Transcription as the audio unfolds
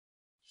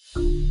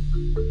Good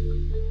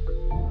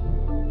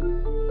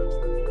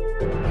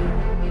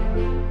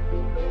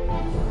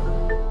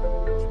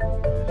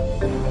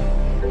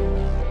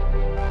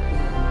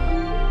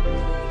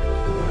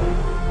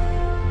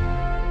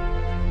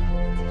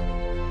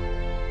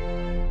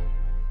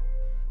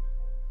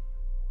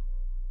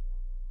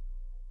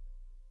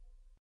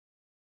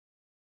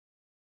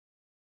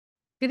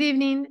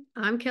evening.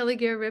 I'm Kelly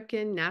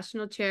Ripen,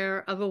 National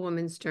Chair of A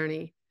Woman's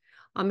Journey.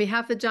 On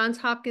behalf of Johns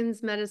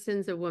Hopkins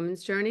Medicine's A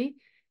Woman's Journey,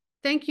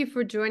 thank you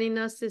for joining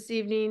us this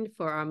evening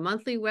for our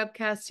monthly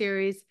webcast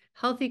series,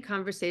 Healthy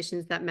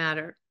Conversations That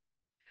Matter.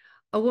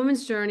 A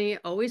Woman's Journey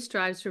always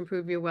strives to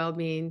improve your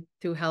well-being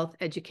through health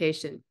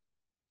education.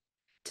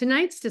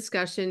 Tonight's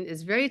discussion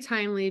is very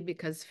timely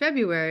because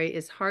February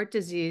is Heart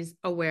Disease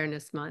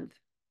Awareness Month.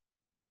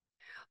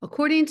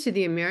 According to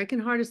the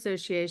American Heart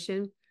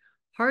Association,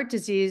 heart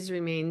disease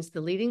remains the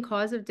leading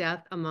cause of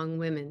death among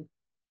women.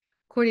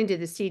 According to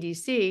the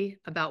CDC,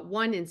 about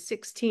 1 in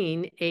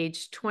 16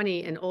 aged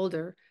 20 and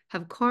older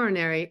have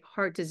coronary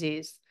heart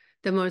disease,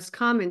 the most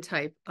common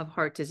type of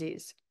heart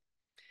disease.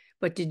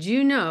 But did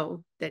you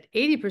know that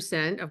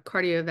 80% of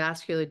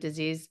cardiovascular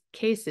disease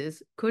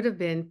cases could have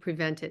been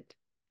prevented?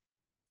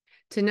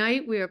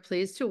 Tonight, we are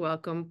pleased to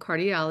welcome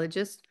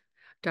cardiologist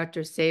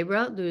Dr.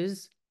 Sabra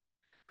Lewsey,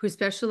 who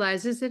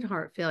specializes in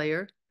heart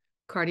failure,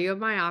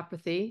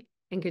 cardiomyopathy,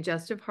 and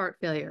congestive heart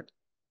failure.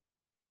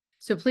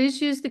 So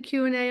please use the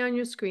Q&A on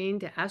your screen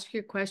to ask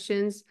your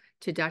questions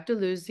to Dr.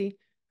 Lewsey,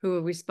 who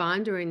will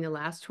respond during the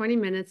last 20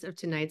 minutes of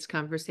tonight's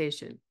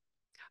conversation.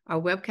 Our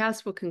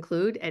webcast will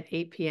conclude at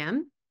 8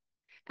 p.m.,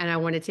 and I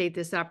want to take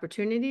this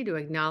opportunity to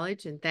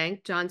acknowledge and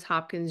thank Johns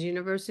Hopkins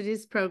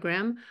University's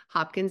program,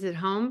 Hopkins at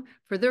Home,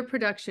 for their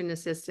production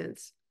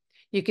assistance.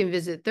 You can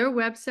visit their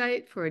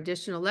website for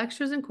additional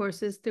lectures and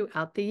courses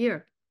throughout the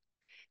year.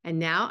 And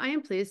now I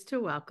am pleased to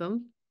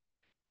welcome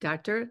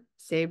Dr.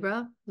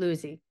 Sabra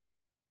Lewsey.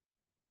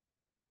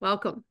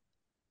 Welcome.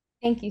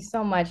 Thank you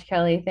so much,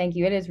 Kelly. Thank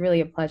you. It is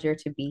really a pleasure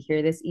to be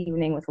here this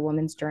evening with A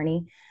Woman's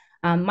Journey.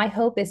 My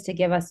hope is to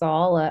give us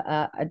all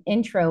an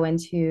intro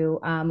into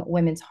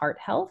women's heart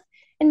health,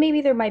 and maybe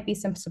there might be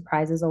some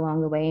surprises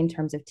along the way in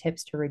terms of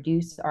tips to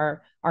reduce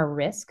our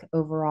risk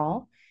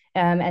overall.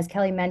 As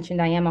Kelly mentioned,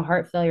 I am a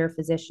heart failure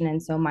physician,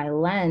 and so my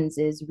lens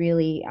is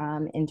really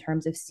in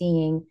terms of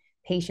seeing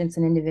patients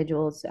and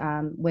individuals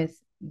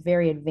with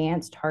very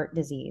advanced heart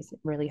disease,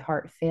 really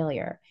heart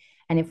failure.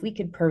 And if we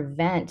could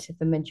prevent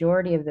the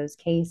majority of those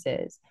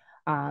cases,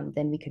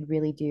 then we could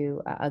really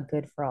do a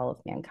good for all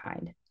of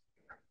mankind.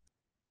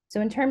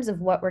 So in terms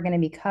of what we're going to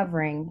be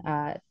covering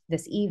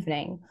this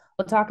evening,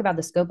 we'll talk about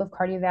the scope of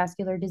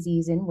cardiovascular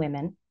disease in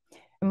women,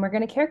 and we're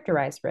going to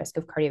characterize risk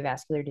of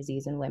cardiovascular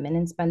disease in women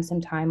and spend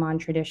some time on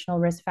traditional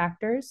risk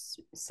factors,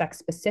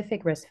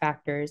 sex-specific risk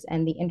factors,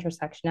 and the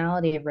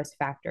intersectionality of risk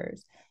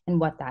factors and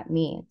what that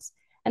means.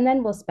 And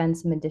then we'll spend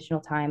some additional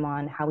time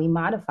on how we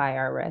modify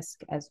our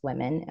risk as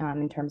women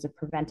in terms of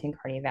preventing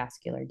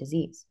cardiovascular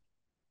disease.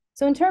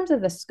 So in terms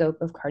of the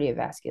scope of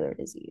cardiovascular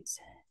disease,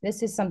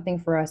 this is something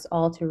for us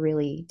all to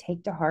really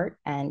take to heart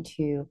and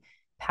to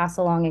pass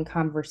along in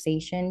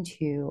conversation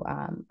to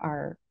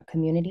our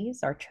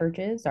communities, our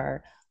churches,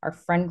 our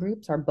friend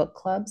groups, our book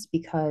clubs,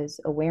 because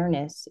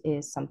awareness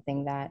is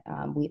something that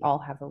we all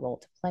have a role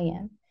to play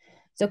in.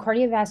 So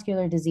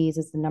cardiovascular disease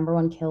is the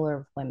 #1 killer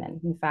of women.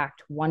 In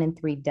fact, 1 in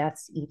 3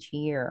 deaths each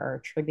year are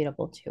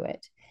attributable to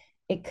it.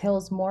 It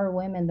kills more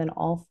women than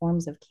all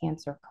forms of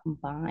cancer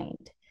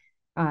combined.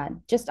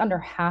 Just under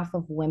half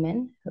of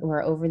women who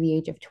are over the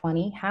age of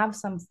 20 have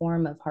some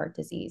form of heart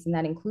disease, and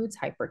that includes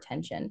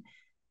hypertension.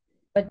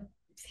 But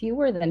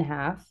fewer than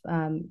half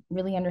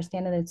really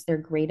understand that it's their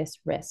greatest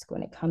risk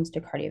when it comes to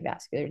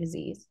cardiovascular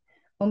disease.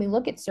 When we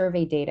look at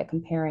survey data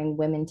comparing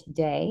women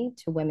today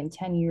to women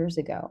 10 years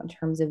ago in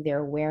terms of their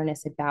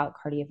awareness about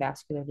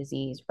cardiovascular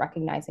disease,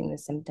 recognizing the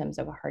symptoms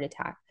of a heart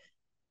attack,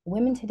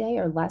 women today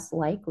are less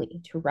likely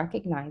to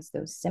recognize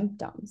those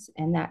symptoms.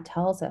 And that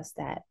tells us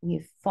that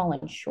we've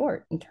fallen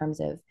short in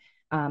terms of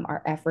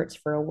our efforts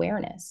for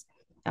awareness.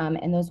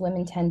 And those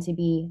women tend to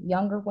be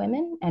younger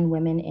women and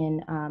women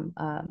in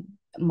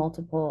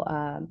multiple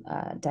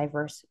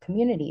diverse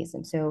communities.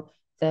 And so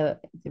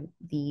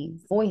the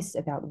voice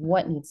about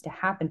what needs to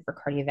happen for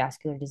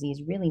cardiovascular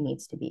disease really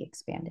needs to be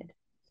expanded.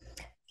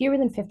 Fewer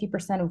than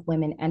 50% of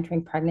women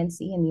entering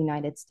pregnancy in the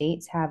United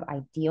States have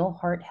ideal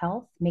heart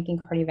health, making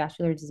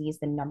cardiovascular disease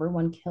the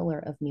 #1 killer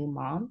of new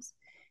moms.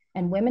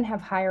 And women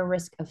have higher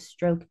risk of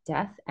stroke,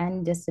 death,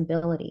 and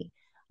disability,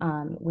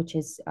 which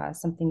is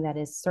something that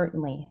is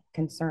certainly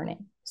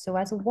concerning. So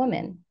as a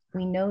woman,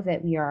 we know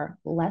that we are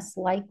less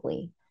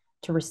likely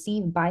to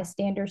receive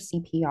bystander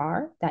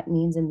CPR. That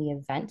means in the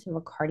event of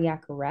a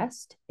cardiac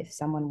arrest, if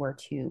someone were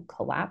to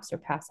collapse or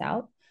pass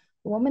out,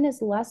 a woman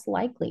is less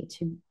likely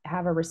to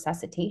have a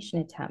resuscitation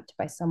attempt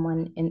by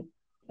someone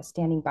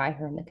standing by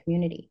her in the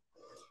community.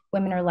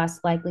 Women are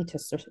less likely to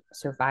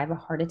survive a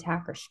heart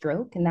attack or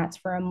stroke, and that's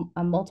for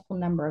a multiple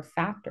number of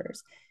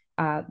factors.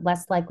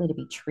 less likely to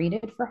be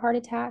treated for heart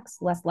attacks,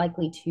 less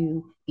likely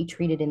to be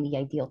treated in the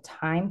ideal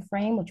time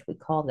frame, which we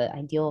call the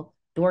ideal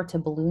door to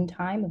balloon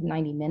time of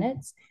 90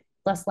 minutes,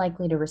 less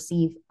likely to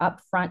receive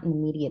upfront and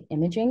immediate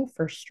imaging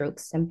for stroke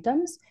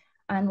symptoms,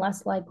 and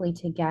less likely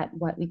to get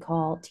what we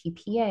call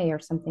TPA, or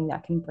something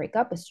that can break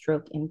up a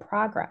stroke in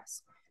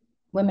progress.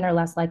 Women are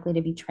less likely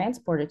to be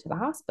transported to the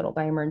hospital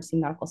by emergency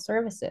medical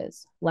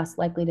services, less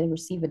likely to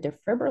receive a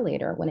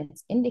defibrillator when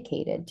it's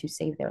indicated to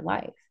save their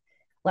life,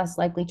 less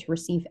likely to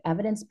receive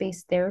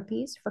evidence-based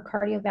therapies for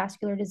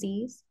cardiovascular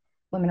disease.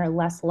 Women are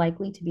less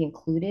likely to be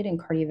included in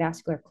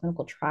cardiovascular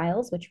clinical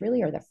trials, which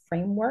really are the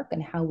framework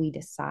and how we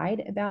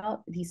decide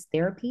about these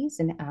therapies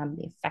and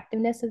the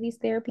effectiveness of these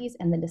therapies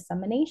and the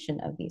dissemination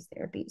of these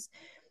therapies.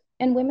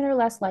 And women are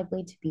less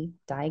likely to be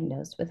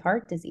diagnosed with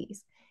heart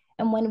disease.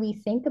 And when we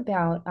think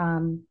about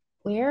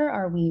where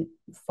are we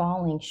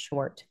falling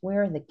short,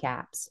 where are the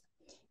gaps?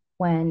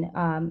 When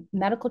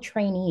medical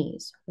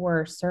trainees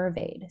were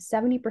surveyed,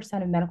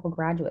 70% of medical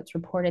graduates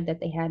reported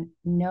that they had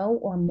no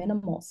or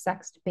minimal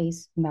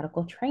sex-based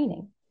medical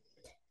training.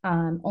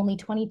 Only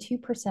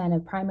 22%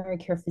 of primary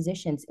care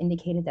physicians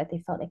indicated that they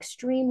felt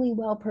extremely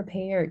well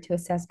prepared to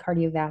assess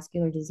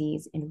cardiovascular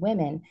disease in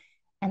women,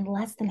 and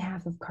less than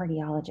half of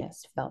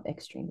cardiologists felt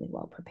extremely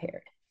well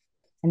prepared.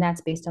 And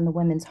that's based on the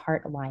Women's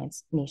Heart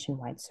Alliance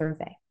nationwide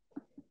survey.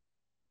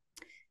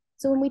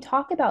 So when we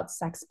talk about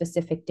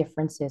sex-specific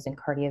differences in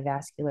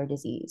cardiovascular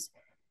disease,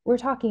 we're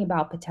talking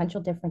about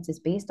potential differences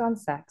based on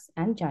sex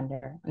and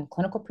gender on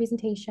clinical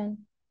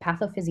presentation,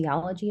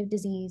 pathophysiology of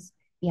disease,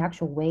 the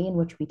actual way in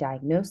which we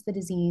diagnose the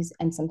disease,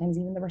 and sometimes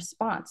even the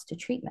response to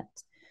treatment.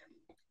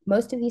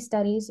 Most of these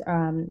studies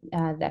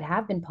that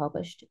have been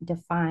published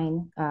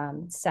define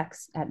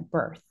sex at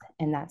birth,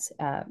 and that's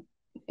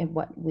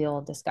what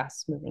we'll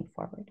discuss moving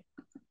forward.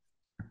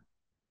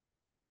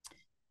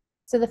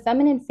 So the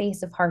feminine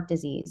face of heart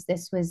disease,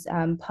 this was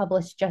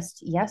published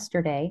just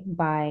yesterday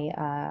by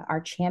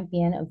our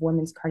champion of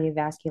women's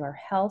cardiovascular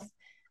health,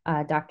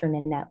 Dr.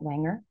 Nanette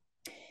Wenger.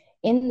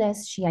 In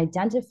this, she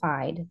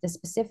identified the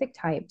specific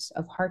types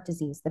of heart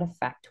disease that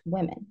affect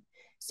women.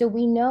 So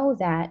we know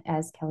that,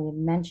 as Kelly had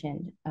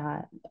mentioned,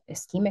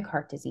 ischemic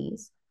heart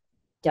disease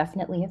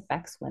definitely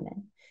affects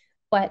women.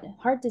 But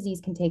heart disease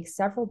can take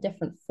several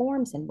different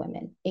forms in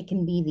women. It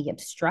can be the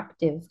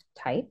obstructive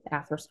type,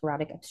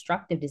 atherosclerotic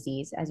obstructive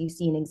disease, as you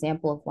see an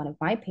example of one of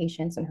my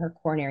patients in her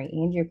coronary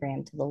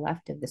angiogram to the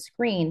left of the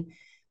screen,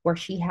 where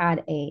she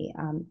had a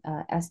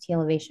ST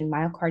elevation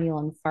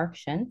myocardial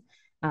infarction,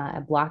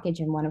 a blockage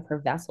in one of her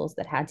vessels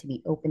that had to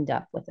be opened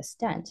up with a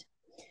stent.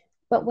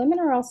 But women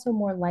are also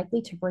more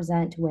likely to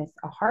present with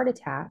a heart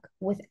attack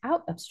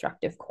without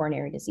obstructive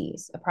coronary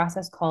disease, a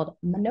process called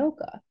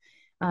MNOCA.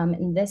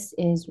 And this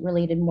is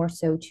related more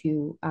so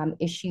to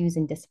issues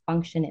and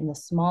dysfunction in the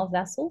small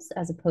vessels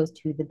as opposed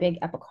to the big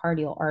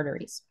epicardial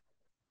arteries.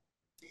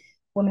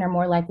 Women are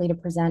more likely to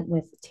present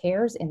with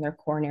tears in their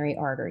coronary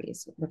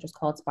arteries, which is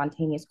called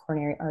spontaneous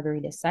coronary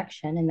artery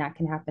dissection, and that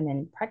can happen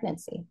in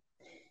pregnancy.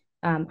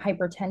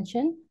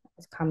 Hypertension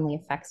commonly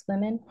affects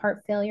women.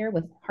 Heart failure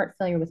with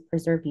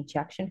preserved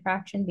ejection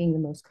fraction being the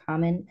most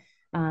common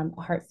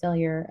heart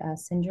failure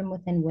syndrome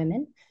within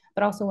women.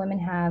 But also women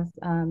have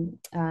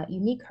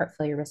unique heart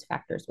failure risk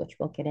factors, which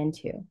we'll get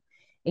into.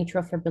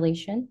 Atrial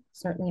fibrillation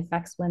certainly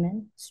affects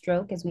women.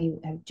 Stroke, as we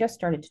have just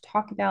started to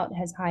talk about,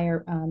 has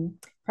higher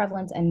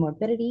prevalence and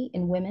morbidity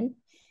in women,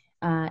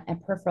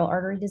 and peripheral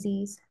artery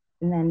disease.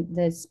 And then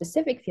the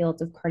specific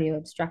fields of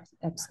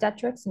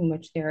cardio-obstetrics, in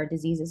which there are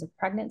diseases of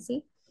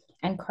pregnancy,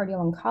 and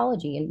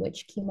cardio-oncology, in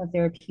which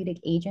chemotherapeutic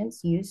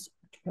agents used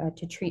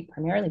to treat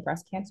primarily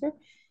breast cancer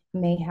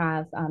may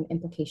have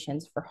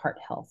implications for heart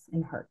health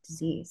and heart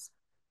disease.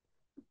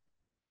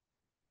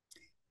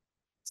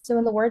 So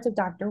in the words of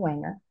Dr.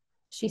 Wenger,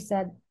 she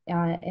said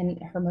in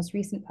her most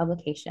recent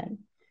publication,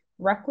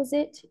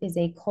 requisite is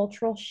a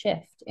cultural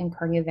shift in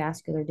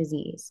cardiovascular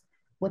disease,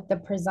 with the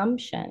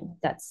presumption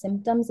that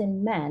symptoms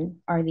in men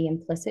are the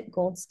implicit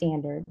gold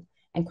standard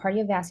and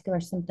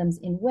cardiovascular symptoms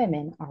in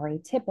women are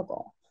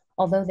atypical,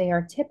 although they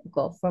are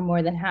typical for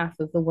more than half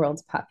of the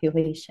world's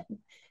population.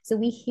 So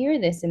we hear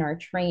this in our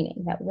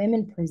training, that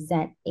women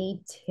present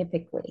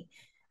atypically.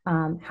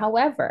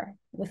 However,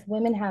 with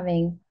women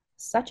having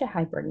such a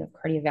high burden of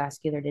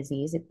cardiovascular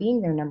disease, it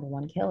being their number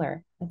one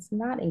killer, it's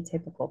not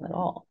atypical at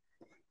all.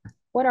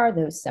 What are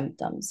those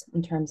symptoms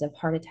in terms of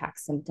heart attack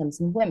symptoms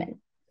in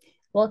women?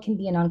 Well, it can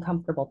be an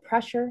uncomfortable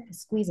pressure, a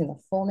squeezing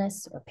of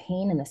fullness or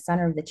pain in the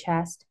center of the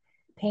chest,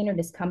 pain or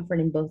discomfort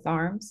in both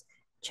arms.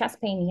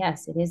 Chest pain,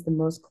 yes, it is the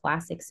most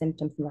classic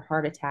symptom from a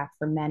heart attack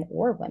for men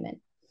or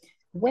women.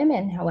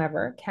 Women,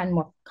 however, can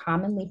more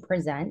commonly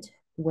present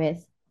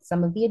with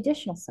some of the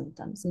additional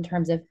symptoms in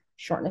terms of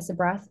shortness of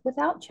breath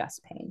without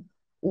chest pain,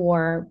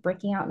 or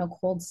breaking out in a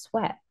cold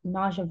sweat,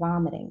 nausea,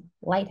 vomiting,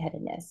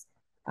 lightheadedness,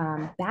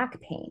 back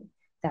pain.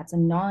 That's a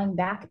gnawing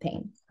back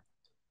pain.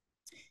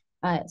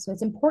 So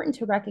it's important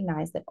to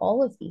recognize that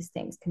all of these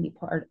things can be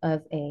part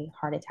of a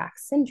heart attack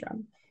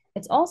syndrome.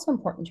 It's also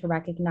important to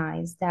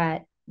recognize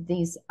that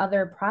these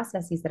other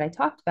processes that I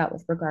talked about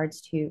with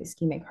regards to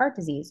ischemic heart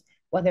disease,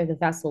 whether the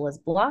vessel is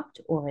blocked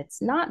or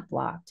it's not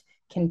blocked,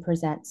 can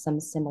present some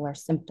similar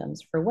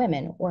symptoms for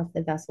women, or if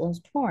the vessel is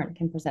torn,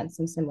 can present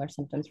some similar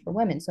symptoms for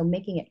women. So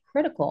making it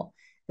critical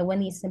that when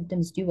these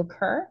symptoms do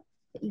occur,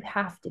 that you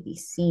have to be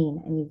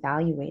seen and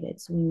evaluated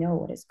so we know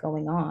what is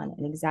going on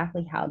and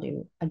exactly how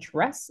to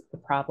address the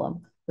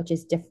problem, which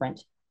is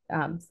different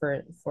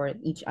for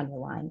each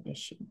underlying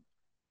issue.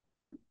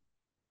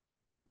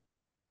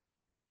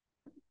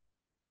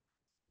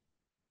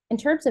 In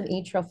terms of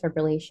atrial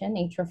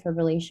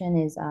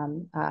fibrillation is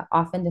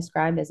often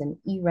described as an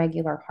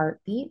irregular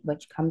heartbeat,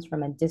 which comes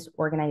from a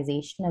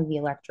disorganization of the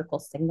electrical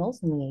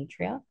signals in the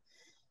atria.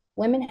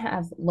 Women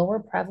have lower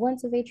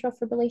prevalence of atrial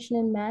fibrillation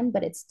in men,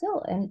 but it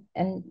still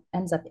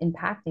ends up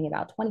impacting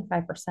about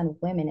 25% of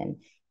women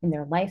in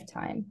their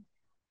lifetime.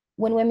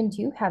 When women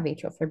do have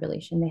atrial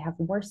fibrillation, they have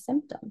worse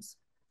symptoms,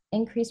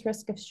 increased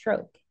risk of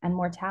stroke, and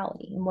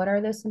mortality. And what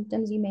are those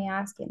symptoms, you may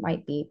ask? It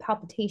might be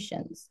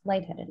palpitations,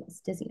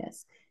 lightheadedness,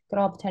 dizziness. Could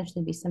all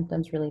potentially be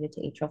symptoms related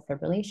to atrial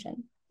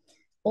fibrillation.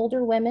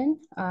 Older women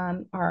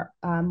are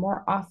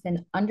more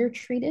often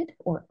undertreated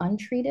or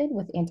untreated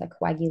with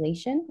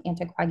anticoagulation.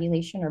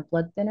 Anticoagulation or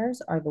blood thinners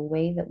are the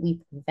way that we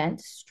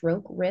prevent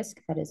stroke risk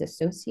that is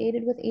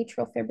associated with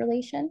atrial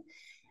fibrillation.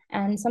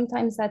 And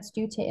sometimes that's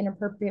due to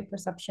inappropriate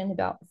perception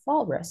about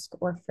fall risk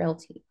or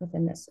frailty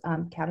within this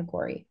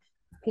category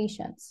of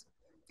patients.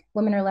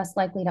 Women are less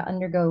likely to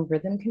undergo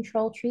rhythm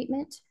control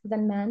treatment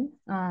than men.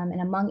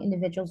 And among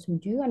individuals who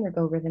do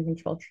undergo rhythm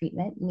control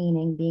treatment,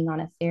 meaning being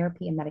on a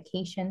therapy and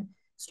medication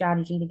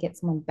strategy to get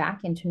someone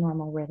back into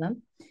normal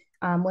rhythm,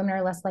 women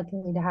are less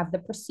likely to have the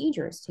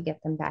procedures to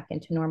get them back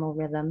into normal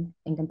rhythm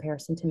in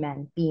comparison to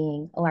men,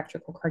 being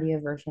electrical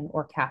cardioversion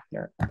or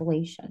catheter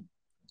ablation.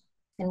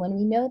 And when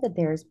we know that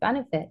there's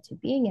benefit to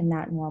being in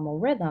that normal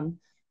rhythm,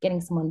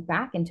 getting someone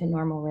back into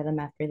normal rhythm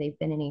after they've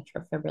been in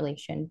atrial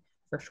fibrillation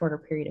for a shorter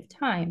period of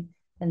time,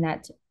 then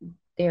that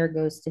there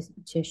goes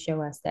to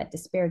show us that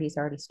disparities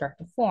already start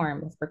to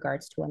form with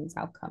regards to women's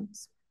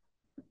outcomes.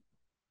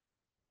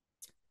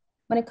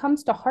 When it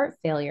comes to heart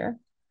failure,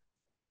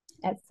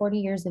 at 40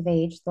 years of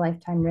age, the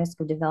lifetime risk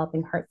of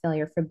developing heart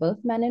failure for both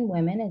men and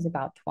women is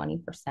about 20%.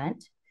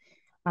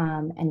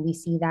 And we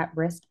see that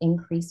risk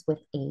increase with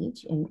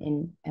age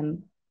in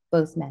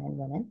both men and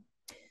women.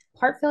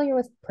 Heart failure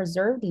with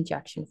preserved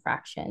ejection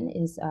fraction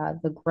is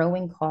the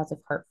growing cause of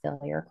heart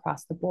failure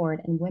across the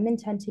board, and women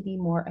tend to be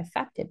more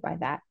affected by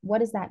that. What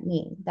does that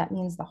mean? That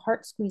means the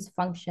heart squeeze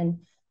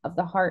function of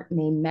the heart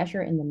may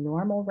measure in the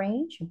normal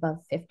range above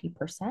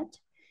 50%.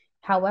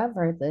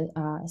 However, the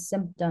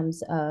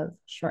symptoms of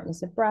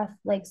shortness of breath,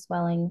 leg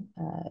swelling,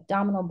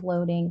 abdominal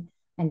bloating,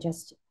 and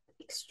just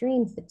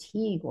extreme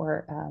fatigue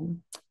or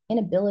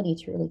inability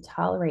to really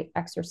tolerate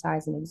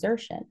exercise and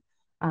exertion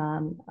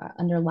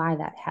underlie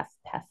that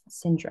HFpEF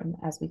syndrome,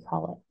 as we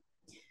call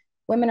it.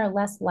 Women are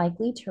less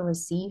likely to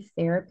receive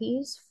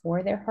therapies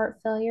for their heart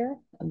failure,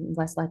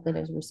 less likely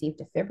to receive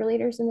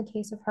defibrillators in the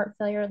case of heart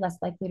failure, less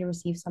likely to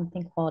receive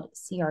something called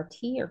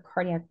CRT or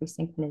cardiac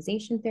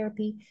resynchronization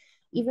therapy,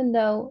 even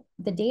though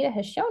the data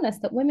has shown us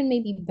that women may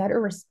be better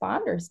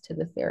responders to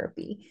the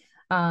therapy,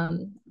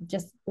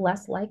 just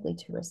less likely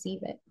to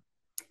receive it.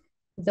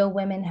 Though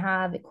women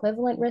have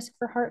equivalent risk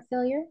for heart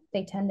failure,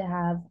 they tend to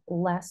have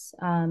less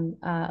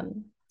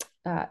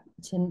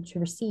to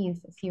receive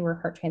fewer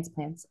heart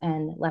transplants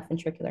and left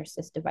ventricular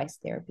assist device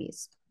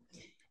therapies.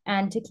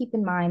 And to keep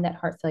in mind that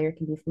heart failure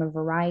can be from a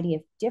variety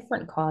of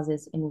different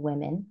causes in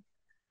women,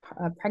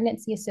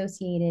 pregnancy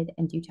associated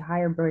and due to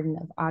higher burden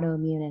of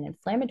autoimmune and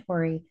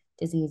inflammatory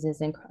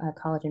diseases and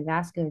collagen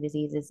vascular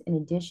diseases, in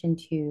addition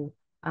to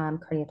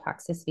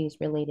cardiotoxicities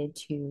related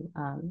to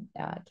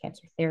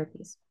cancer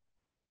therapies.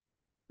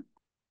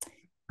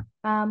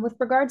 With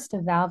regards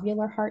to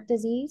valvular heart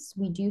disease,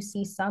 we do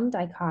see some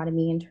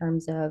dichotomy in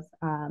terms of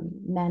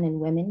men and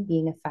women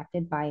being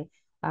affected by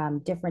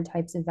different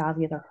types of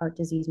valvular heart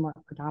disease more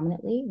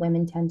predominantly.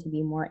 Women tend to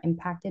be more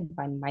impacted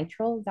by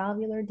mitral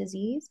valvular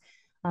disease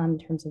in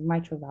terms of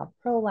mitral valve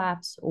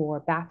prolapse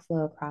or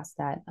backflow across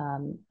that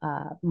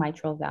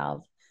mitral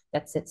valve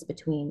that sits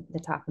between the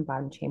top and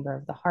bottom chamber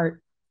of the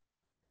heart.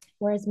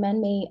 Whereas men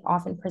may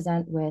often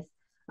present with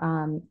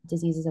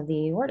diseases of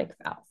the aortic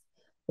valve.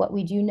 What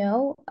we do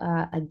know,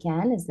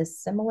 again, is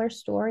this similar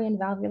story in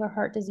valvular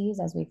heart disease,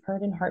 as we've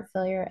heard in heart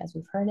failure, as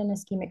we've heard in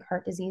ischemic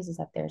heart disease, is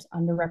that there's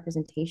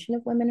underrepresentation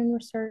of women in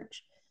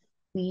research.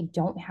 We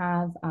don't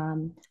have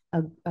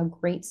a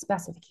great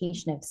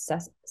specification of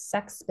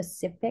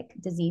sex-specific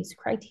disease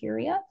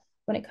criteria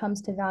when it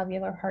comes to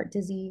valvular heart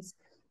disease.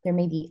 There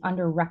may be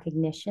under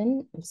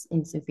recognition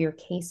in severe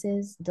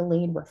cases,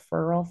 delayed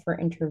referral for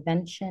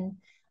intervention,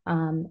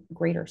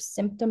 greater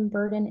symptom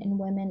burden in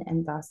women,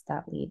 and thus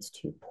that leads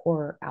to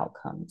poorer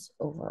outcomes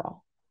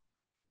overall.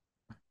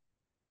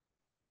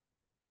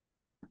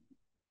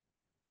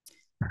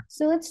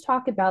 So let's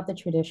talk about the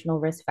traditional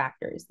risk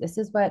factors. This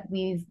is what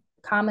we've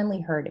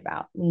commonly heard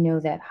about. We know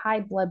that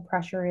high blood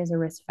pressure is a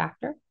risk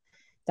factor.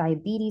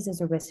 Diabetes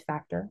is a risk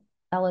factor.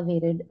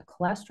 elevated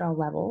cholesterol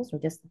levels or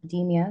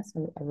dyslipidemia,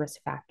 so a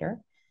risk factor.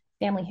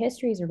 Family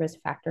history is a risk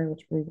factor,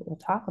 which we will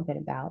talk a bit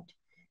about.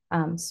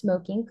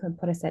 Smoking could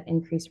put us at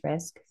increased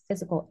risk,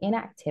 physical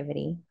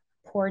inactivity,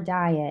 poor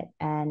diet,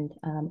 and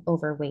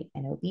overweight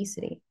and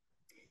obesity.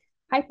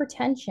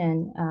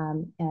 Hypertension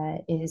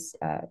is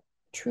a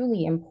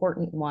truly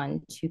important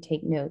one to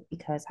take note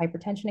because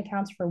hypertension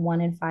accounts for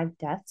 1 in 5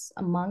 deaths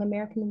among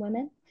American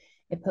women.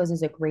 It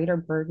poses a greater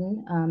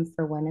burden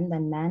for women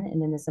than men,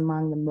 and it is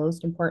among the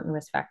most important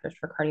risk factors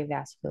for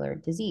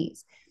cardiovascular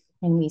disease.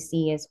 And we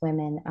see as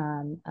women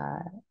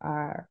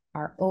are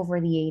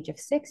over the age of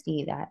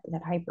 60 that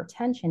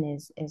hypertension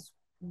is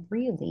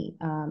really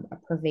a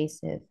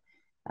pervasive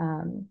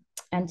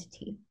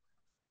entity.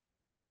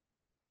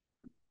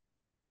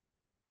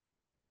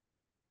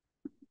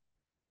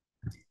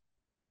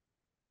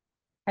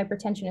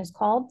 Hypertension is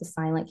called the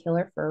silent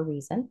killer for a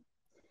reason.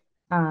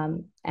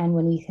 And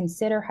when we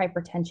consider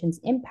hypertension's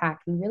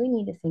impact, we really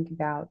need to think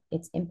about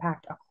its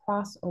impact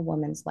across a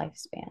woman's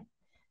lifespan.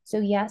 So,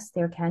 yes,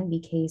 there can be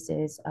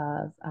cases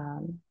of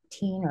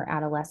teen or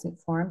adolescent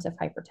forms of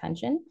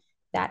hypertension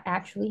that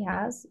actually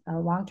has a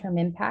long-term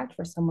impact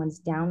for someone's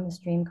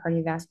downstream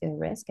cardiovascular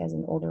risk as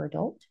an older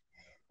adult.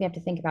 We have to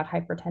think about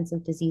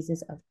hypertensive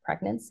diseases of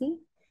pregnancy,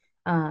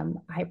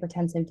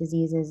 hypertensive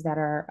diseases that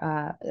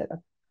are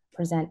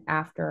present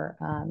after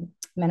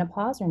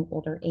menopause or an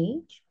older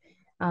age.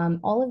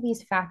 All of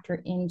these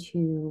factor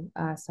into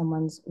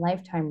someone's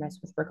lifetime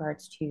risk with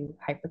regards to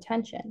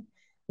hypertension.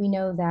 We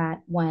know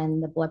that when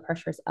the blood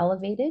pressure is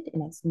elevated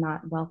and it's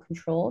not well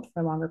controlled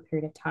for a longer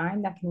period of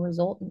time, that can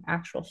result in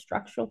actual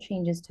structural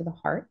changes to the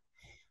heart,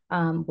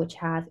 which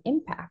have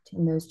impact.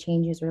 And those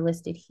changes are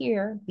listed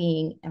here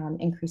being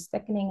increased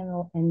thickening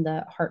in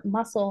the heart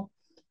muscle,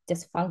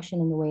 dysfunction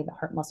in the way the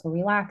heart muscle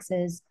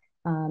relaxes,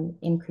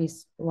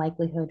 increased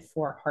likelihood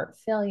for heart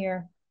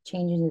failure,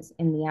 changes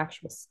in the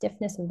actual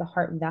stiffness of the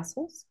heart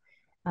vessels,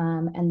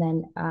 and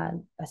then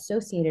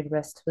associated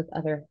risks with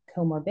other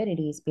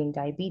comorbidities being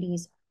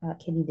diabetes,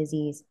 kidney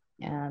disease,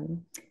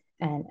 and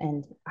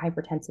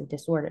hypertensive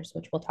disorders,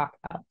 which we'll talk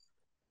about.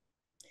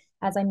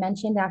 As I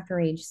mentioned, after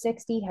age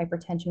 60,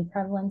 hypertension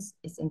prevalence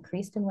is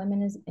increased in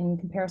women in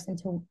comparison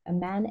to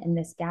men, and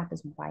this gap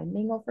is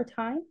widening over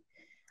time.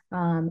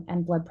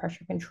 And blood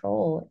pressure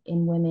control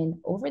in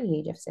women over the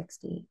age of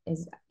 60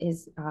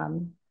 is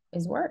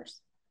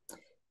worse.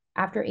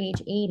 After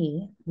age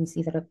 80, we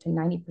see that up to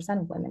 90%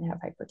 of women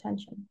have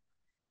hypertension.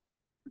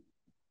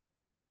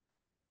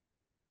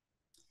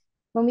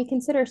 When we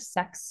consider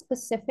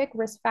sex-specific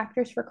risk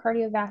factors for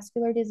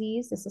cardiovascular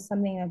disease, this is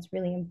something that's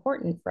really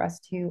important for us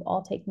to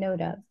all take note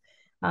of.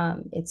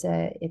 It's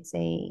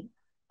a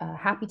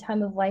happy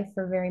time of life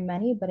for very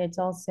many, but it's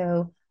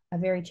also a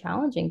very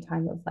challenging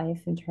time of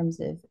life in terms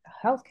of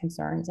health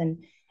concerns.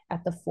 And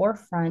at the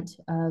forefront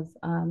of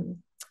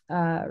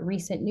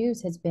recent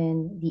news has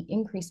been the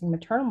increase in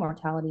maternal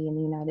mortality in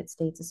the United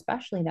States,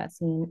 especially that's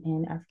seen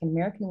in African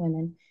American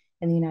women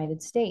in the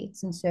United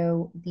States. And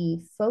so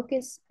the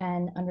focus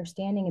and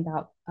understanding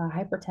about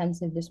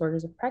hypertensive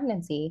disorders of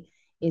pregnancy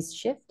is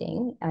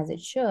shifting, as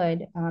it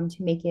should, to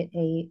make it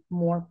a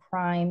more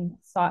prime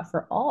thought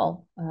for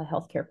all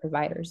healthcare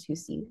providers who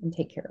see and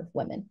take care of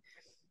women.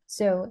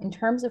 So in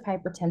terms of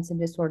hypertensive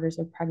disorders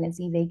of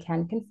pregnancy, they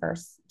can confer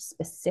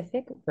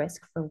specific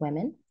risk for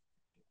women.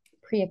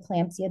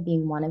 Preeclampsia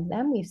being one of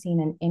them. We've seen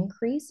an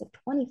increase of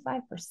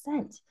 25%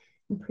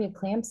 in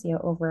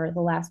preeclampsia over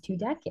the last 2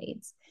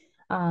 decades.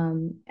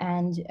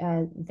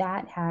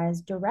 That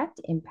has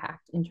direct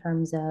impact in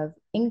terms of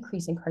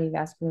increasing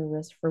cardiovascular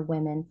risk for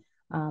women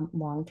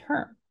long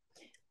term.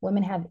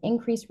 Women have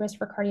increased risk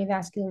for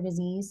cardiovascular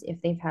disease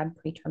if they've had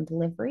preterm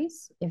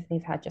deliveries, if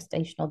they've had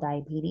gestational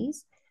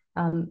diabetes,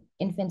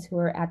 infants who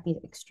are at the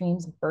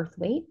extremes of birth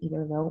weight,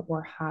 either low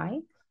or high,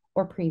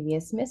 or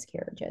previous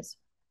miscarriages.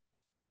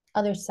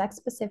 Other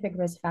sex-specific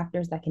risk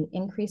factors that can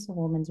increase a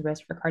woman's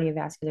risk for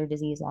cardiovascular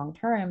disease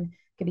long-term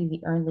could be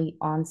the early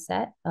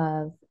onset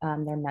of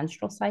their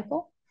menstrual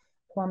cycle,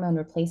 hormone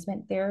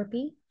replacement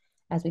therapy,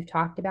 as we've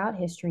talked about,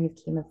 history of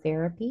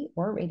chemotherapy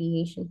or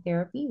radiation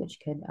therapy, which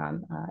could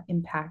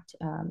impact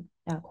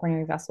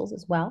coronary vessels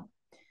as well,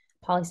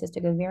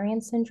 polycystic ovarian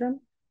syndrome,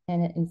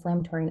 and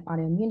inflammatory and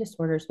autoimmune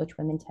disorders, which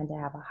women tend to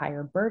have a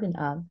higher burden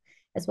of,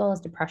 as well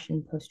as depression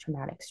and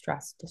post-traumatic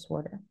stress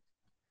disorder.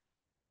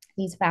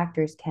 These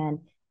factors can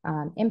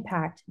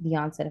impact the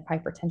onset of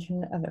hypertension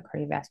and other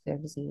cardiovascular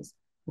disease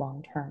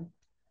long term.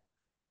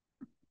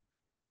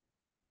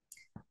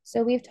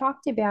 So we've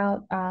talked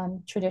about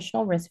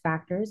traditional risk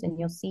factors, and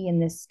you'll see in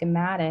this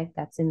schematic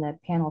that's in the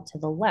panel to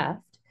the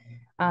left,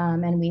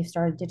 and we've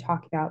started to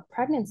talk about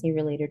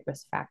pregnancy-related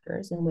risk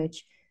factors in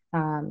which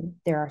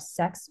there are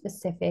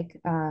sex-specific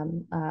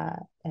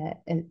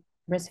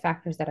risk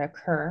factors that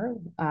occur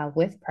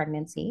with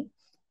pregnancy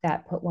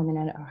that put women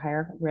at a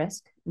higher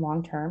risk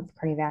long-term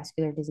for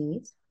cardiovascular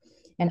disease,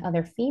 and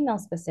other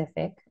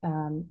female-specific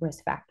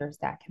risk factors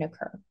that can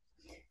occur.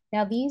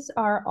 Now, these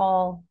are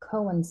all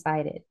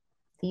coincided.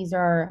 These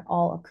are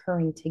all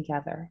occurring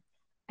together.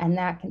 And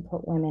that can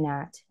put women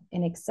at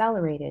an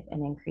accelerated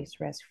and increased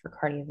risk for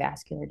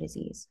cardiovascular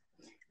disease.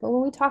 But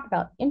when we talk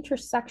about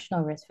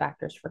intersectional risk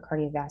factors for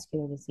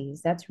cardiovascular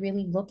disease, that's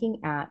really looking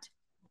at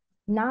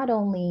not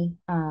only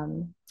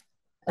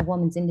a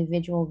woman's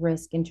individual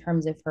risk in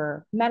terms of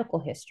her medical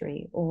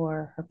history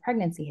or her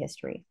pregnancy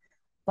history,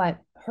 but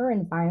her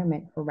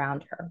environment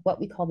around her, what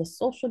we call the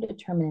social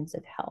determinants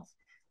of health,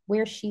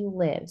 where she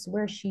lives,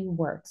 where she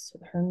works,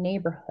 her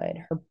neighborhood,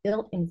 her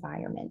built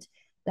environment,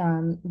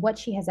 what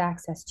she has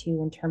access to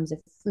in terms of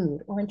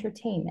food or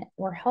entertainment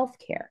or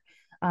healthcare,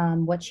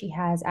 what she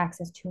has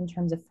access to in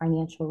terms of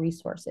financial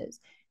resources.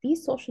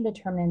 These social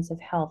determinants of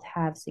health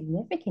have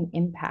significant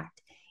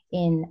impact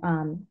in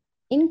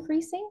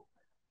increasing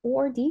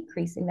or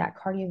decreasing that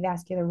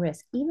cardiovascular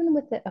risk, even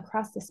with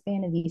across the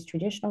span of these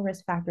traditional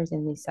risk factors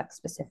and these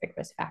sex-specific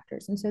risk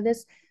factors. And so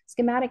this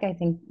schematic, I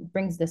think,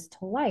 brings this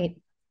to light,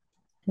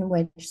 in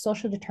which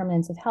social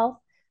determinants of health,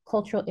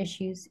 cultural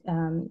issues,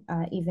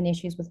 even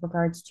issues with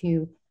regards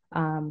to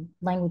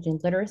language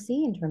and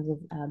literacy in terms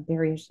of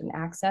barriers and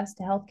access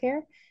to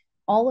healthcare,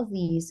 all of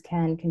these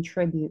can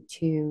contribute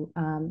to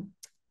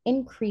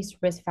increased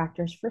risk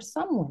factors for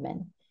some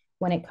women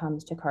when it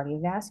comes to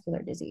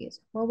cardiovascular disease.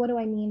 Well, what do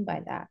I mean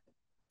by that?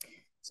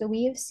 So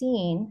we have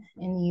seen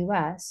in the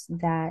US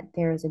that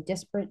there is a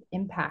disparate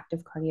impact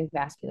of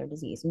cardiovascular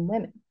disease in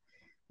women.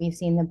 We've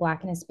seen that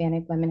Black and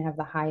Hispanic women have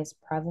the highest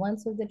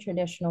prevalence of the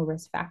traditional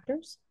risk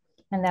factors,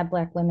 and that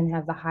Black women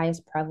have the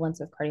highest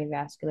prevalence of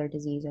cardiovascular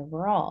disease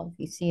overall. If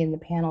you see in the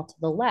panel to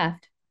the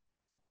left,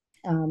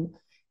 in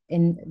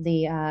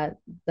the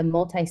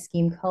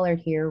multi-scheme colored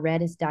here,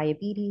 red is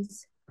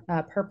diabetes,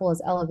 purple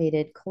is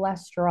elevated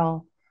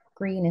cholesterol,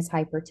 green is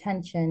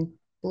hypertension,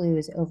 blue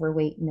is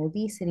overweight and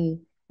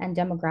obesity, and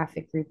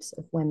demographic groups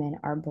of women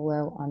are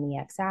below on the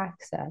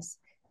x-axis.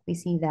 We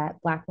see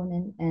that Black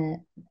women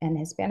and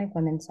Hispanic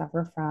women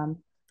suffer from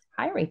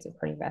high rates of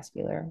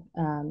cardiovascular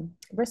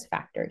risk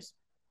factors.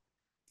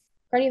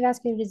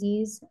 Cardiovascular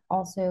disease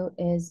also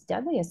is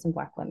deadliest in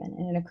Black women,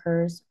 and it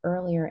occurs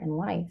earlier in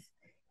life.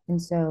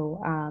 And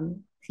so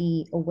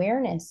the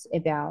awareness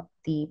about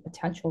the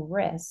potential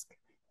risk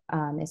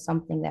is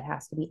something that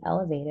has to be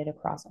elevated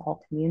across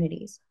all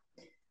communities.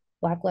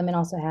 Black women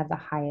also have the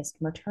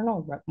highest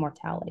maternal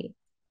mortality.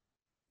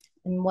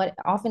 And what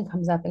often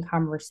comes up in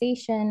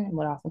conversation and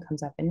what often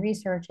comes up in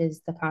research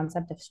is the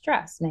concept of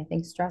stress. And I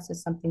think stress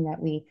is something that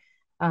we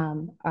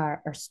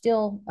are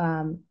still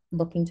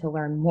looking to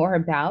learn more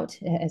about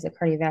as a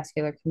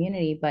cardiovascular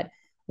community. But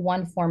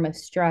one form of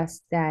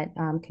stress that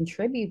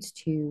contributes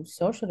to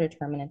social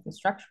determinants and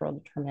structural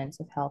determinants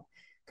of health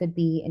could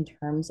be in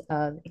terms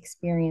of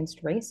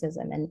experienced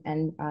racism.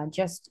 And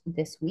just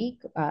this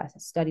week, a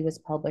study was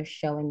published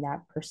showing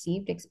that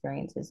perceived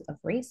experiences of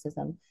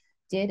racism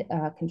did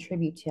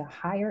contribute to a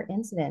higher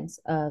incidence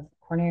of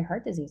coronary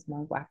heart disease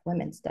among Black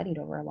women studied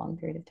over a long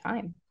period of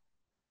time.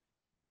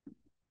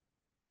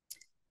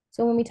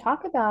 So when we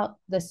talk about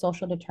the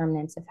social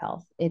determinants of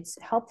health, it's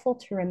helpful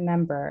to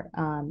remember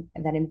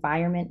that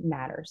environment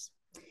matters.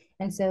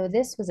 And so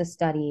this was a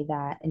study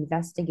that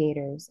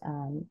investigators,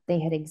 they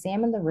had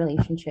examined the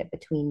relationship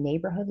between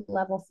neighborhood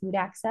level food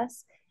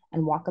access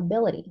and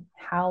walkability.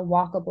 How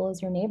walkable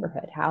is your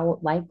neighborhood? How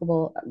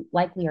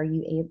likely are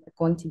you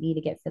going to be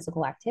to get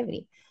physical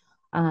activity?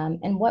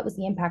 And what was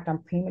the impact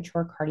on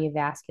premature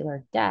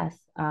cardiovascular death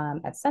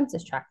at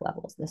census tract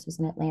levels? This was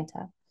in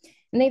Atlanta.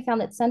 And they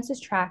found that census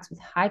tracts with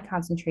high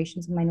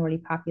concentrations of minority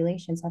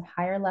populations have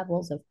higher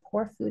levels of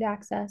poor food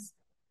access,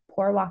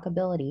 poor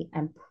walkability,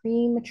 and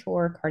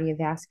premature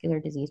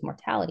cardiovascular disease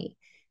mortality.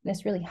 And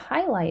this really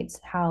highlights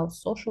how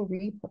social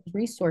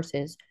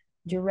resources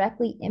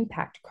directly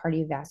impact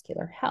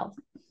cardiovascular health.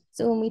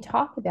 So when we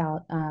talk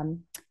about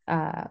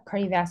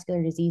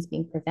cardiovascular disease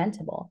being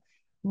preventable,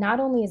 not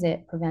only is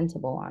it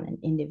preventable on an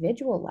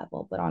individual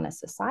level, but on a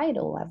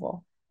societal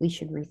level, we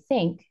should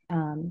rethink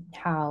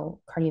how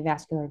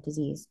cardiovascular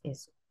disease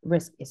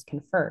risk is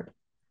conferred.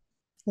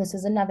 This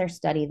is another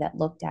study that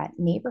looked at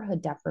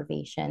neighborhood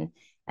deprivation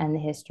and the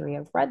history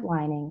of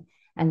redlining,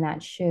 and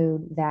that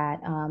showed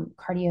that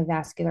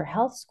cardiovascular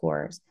health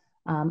scores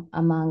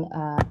among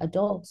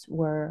adults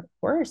were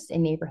worse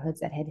in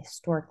neighborhoods that had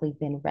historically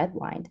been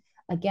redlined.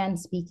 Again,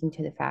 speaking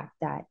to the fact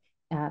that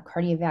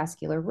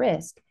cardiovascular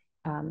risk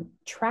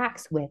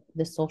tracks with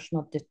the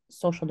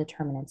social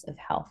determinants of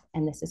health,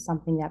 and this is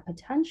something that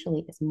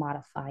potentially is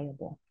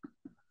modifiable.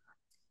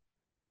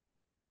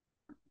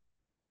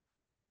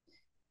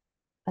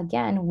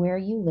 Again, where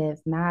you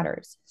live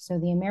matters. So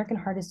the American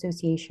Heart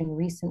Association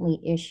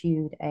recently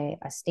issued a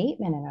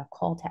statement and a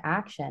call to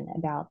action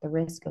about the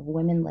risk of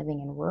women living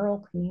in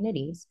rural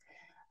communities,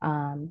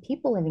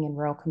 people living in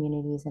rural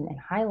communities, and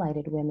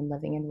highlighted women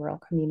living in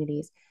rural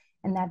communities,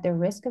 and that the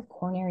risk of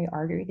coronary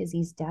artery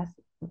disease death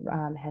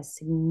has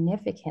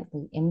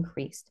significantly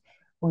increased.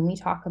 When we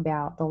talk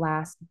about the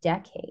last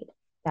decade,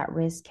 that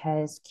risk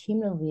has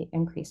cumulatively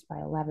increased by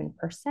 11%,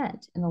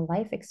 and the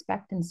life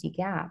expectancy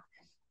gap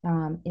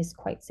is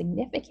quite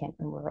significant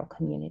in rural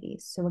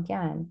communities. So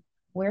again,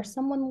 where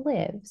someone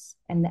lives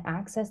and the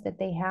access that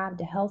they have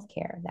to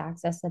healthcare, the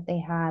access that they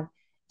have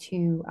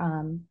to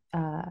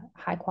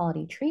high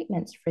quality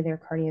treatments for their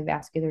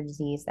cardiovascular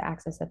disease, the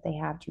access that they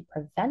have to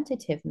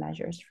preventative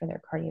measures for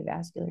their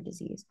cardiovascular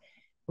disease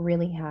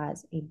really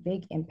has a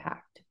big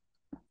impact.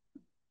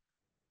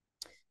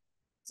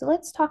 So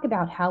let's talk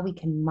about how we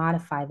can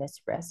modify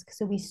this risk.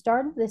 So we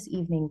started this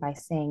evening by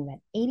saying that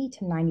 80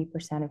 to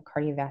 90% of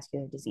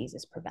cardiovascular disease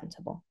is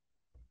preventable.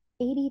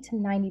 80 to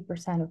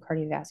 90% of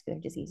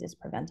cardiovascular disease is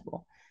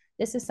preventable.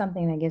 This is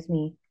something that gives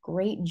me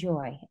great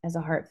joy as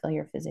a heart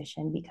failure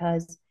physician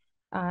because,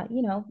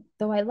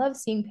 though I love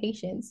seeing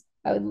patients,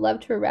 I would love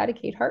to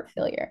eradicate heart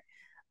failure.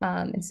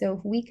 And so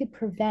if we could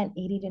prevent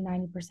 80 to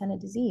 90% of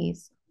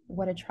disease,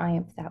 what a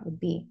triumph that would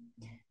be.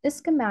 This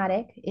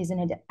schematic is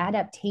an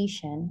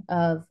adaptation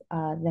of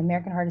the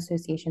American Heart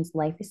Association's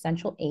Life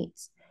Essential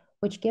Eights,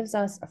 which gives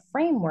us a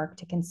framework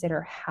to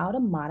consider how to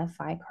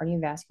modify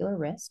cardiovascular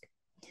risk.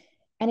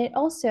 And it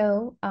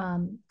also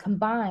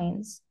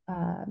combines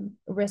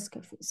risk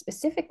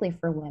specifically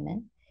for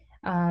women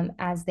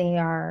as they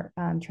are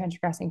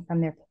transgressing from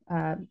their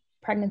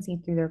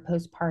pregnancy through their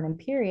postpartum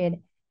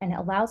period, and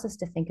allows us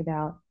to think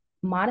about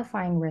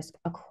modifying risk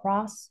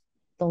across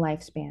the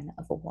lifespan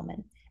of a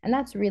woman. And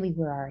that's really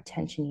where our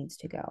attention needs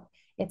to go.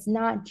 It's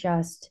not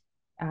just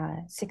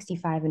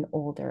 65 and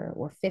older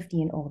or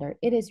 50 and older.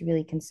 It is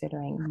really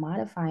considering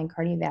modifying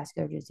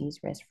cardiovascular disease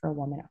risk for a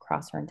woman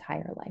across her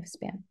entire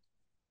lifespan.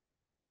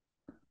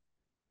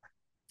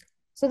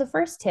 So the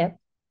first tip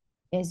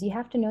is you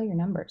have to know your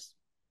numbers.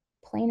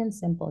 Plain and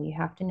simple, you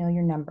have to know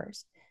your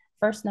numbers.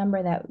 First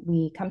number that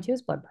we come to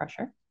is blood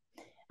pressure.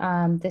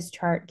 This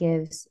chart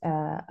gives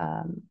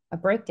a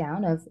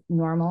breakdown of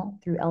normal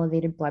through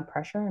elevated blood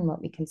pressure and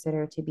what we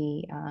consider to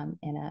be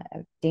in a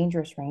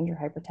dangerous range or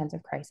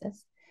hypertensive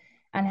crisis,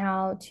 and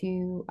how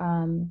to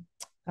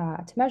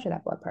measure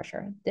that blood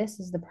pressure. This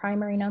is the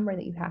primary number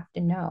that you have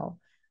to know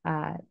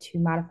to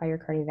modify your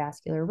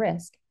cardiovascular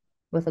risk,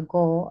 with a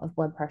goal of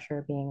blood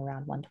pressure being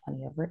around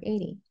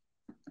 120/80.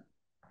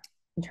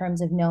 In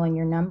terms of knowing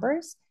your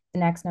numbers, the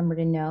next number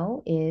to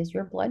know is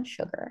your blood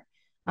sugar.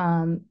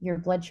 Your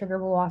blood sugar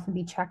will often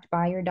be checked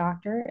by your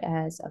doctor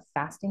as a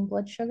fasting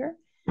blood sugar.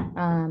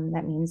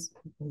 That means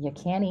you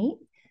can't eat,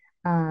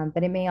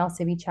 but it may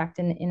also be checked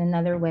in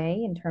another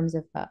way in terms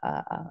of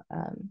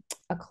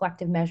a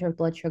collective measure of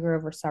blood sugar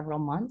over several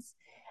months.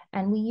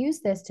 And we use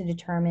this to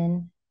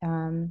determine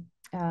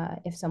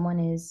if someone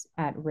is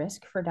at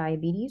risk for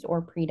diabetes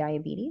or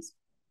prediabetes.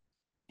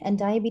 And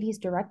diabetes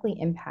directly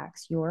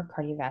impacts your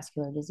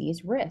cardiovascular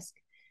disease risk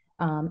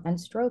and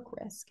stroke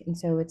risk. And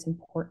so it's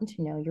important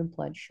to know your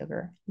blood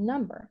sugar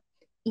number.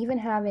 Even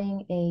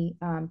having a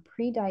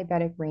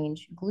pre-diabetic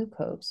range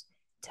glucose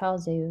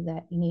tells you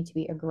that you need to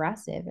be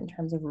aggressive in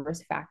terms of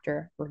risk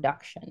factor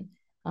reduction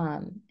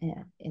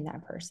in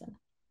that person.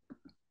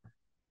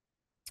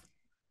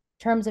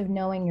 In terms of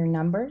knowing your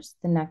numbers,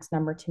 the next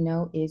number to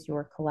know is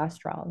your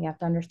cholesterol. We have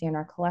to understand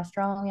our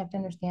cholesterol, and we have to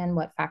understand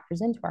what factors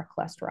into our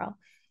cholesterol.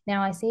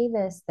 Now, I say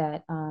this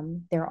that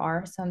there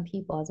are some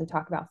people, as we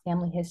talk about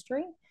family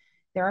history,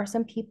 there are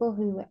some people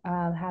who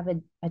have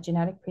a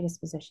genetic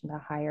predisposition to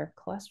higher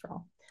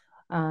cholesterol.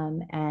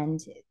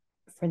 And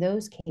for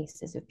those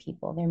cases of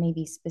people, there may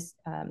be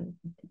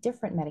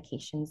different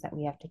medications that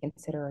we have to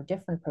consider, or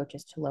different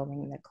approaches to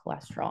lowering the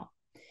cholesterol.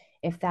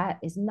 If that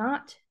is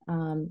not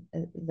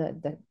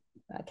the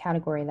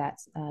category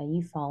that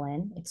you fall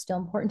in, it's still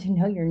important to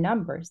know your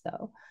numbers,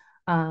 though,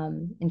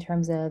 in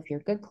terms of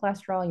your good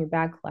cholesterol, your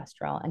bad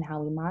cholesterol, and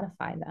how we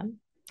modify them.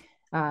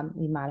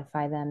 We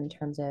modify them in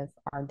terms of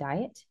our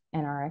diet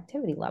and our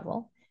activity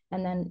level,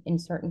 and then in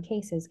certain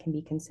cases can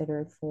be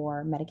considered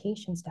for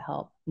medications to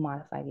help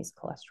modify these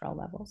cholesterol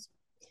levels.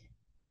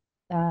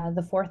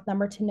 The fourth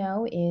number to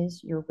know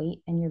is your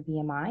weight and your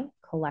BMI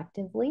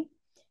collectively.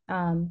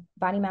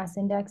 Body mass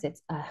index,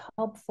 it's a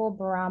helpful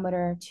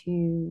barometer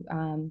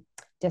to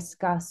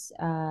discuss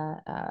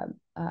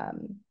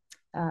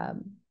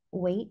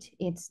weight.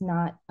 It's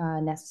not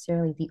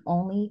necessarily the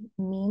only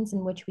means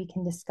in which we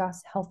can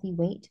discuss healthy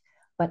weight,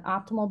 but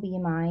optimal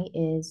BMI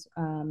is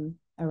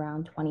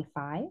around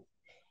 25.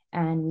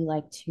 And we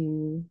like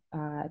to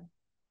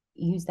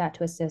use that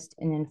to assist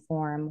and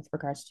inform with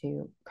regards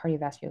to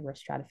cardiovascular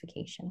risk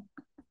stratification.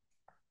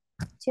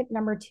 Tip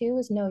number 2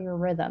 is know your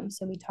rhythm.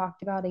 So we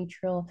talked about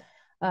atrial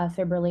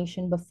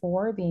fibrillation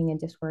before being a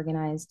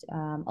disorganized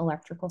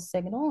electrical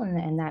signal,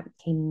 and that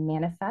can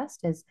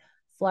manifest as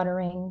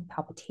fluttering,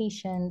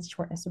 palpitations,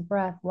 shortness of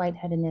breath,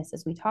 lightheadedness,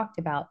 as we talked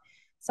about.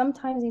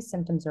 Sometimes these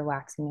symptoms are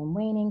waxing and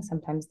waning.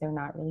 Sometimes they're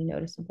not really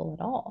noticeable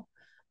at all.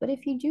 But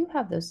if you do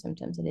have those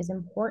symptoms, it is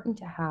important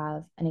to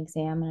have an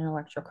exam and an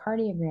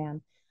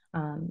electrocardiogram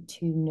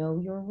to know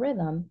your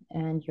rhythm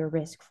and your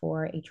risk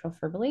for atrial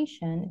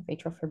fibrillation. If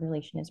atrial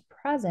fibrillation is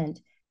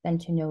present, then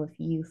to know if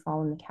you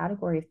fall in the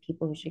category of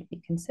people who should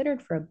be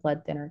considered for a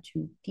blood thinner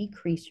to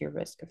decrease your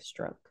risk of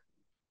stroke.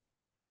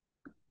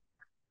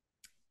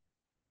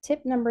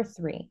 Tip number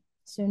 3,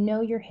 so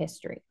know your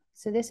history.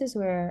 So this is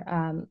where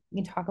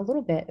we talk a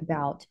little bit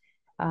about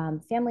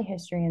family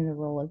history and the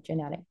role of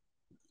genetic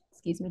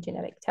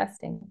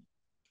testing.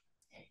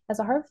 As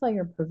a heart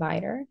failure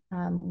provider,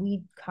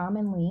 we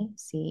commonly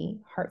see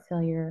heart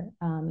failure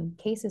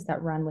cases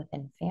that run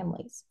within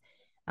families,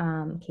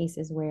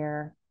 cases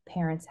where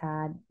parents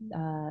had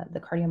the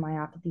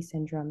cardiomyopathy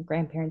syndrome,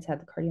 grandparents had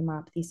the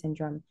cardiomyopathy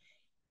syndrome.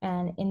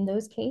 And in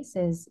those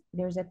cases,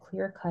 there's a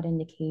clear-cut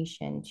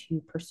indication to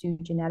pursue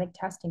genetic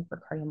testing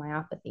for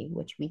cardiomyopathy,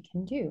 which we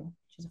can do,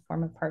 which is a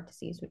form of heart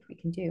disease, which we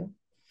can do.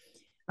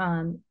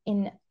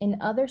 In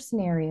other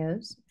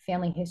scenarios,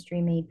 family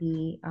history may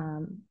be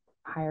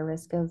higher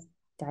risk of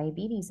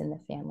diabetes in the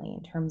family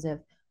in terms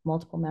of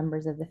multiple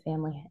members of the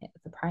family,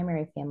 the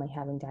primary family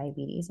having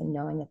diabetes, and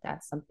knowing that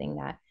that's something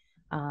that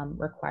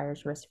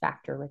requires risk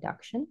factor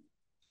reduction.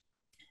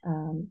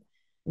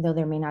 Though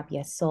there may not be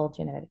a sole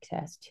genetic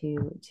test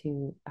to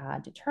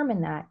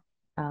determine that,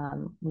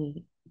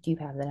 we do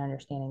have that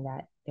understanding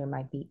that there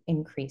might be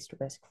increased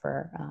risk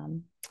for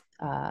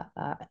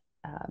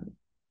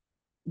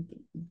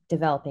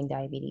developing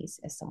diabetes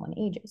as someone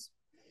ages.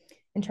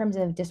 In terms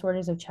of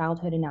disorders of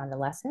childhood and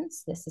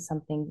adolescence, this is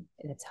something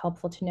that's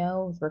helpful to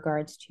know with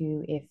regards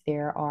to if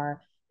there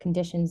are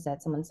conditions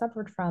that someone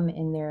suffered from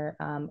in their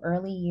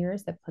early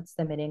years that puts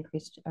them at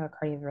increased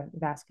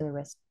cardiovascular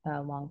risk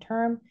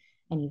long-term,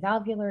 any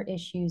valvular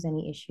issues,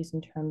 any issues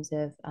in terms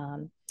of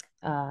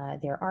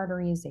their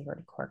arteries,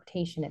 aortic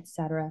coarctation, et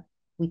cetera.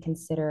 We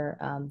consider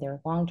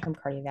their long-term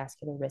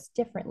cardiovascular risk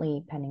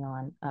differently depending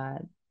on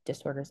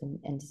disorders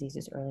and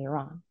diseases earlier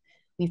on.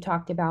 We've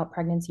talked about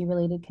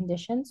pregnancy-related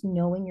conditions.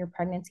 Knowing your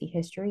pregnancy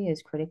history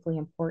is critically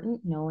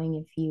important. Knowing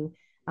if you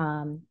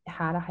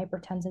had a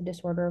hypertensive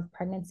disorder of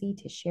pregnancy,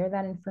 to share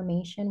that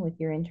information with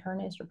your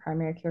internist, your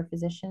primary care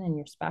physician, and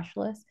your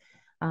specialist.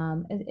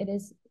 It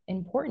is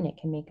important. It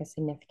can make a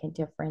significant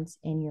difference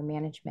in your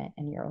management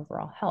and your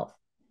overall health.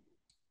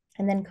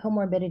 And then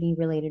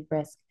comorbidity-related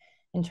risk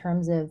in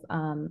terms of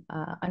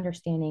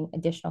understanding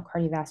additional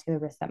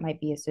cardiovascular risk that might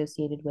be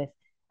associated with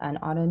an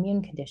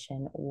autoimmune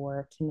condition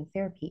or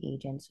chemotherapy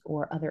agents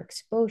or other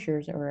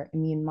exposures or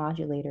immune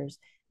modulators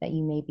that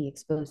you may be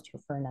exposed to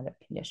for another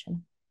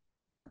condition.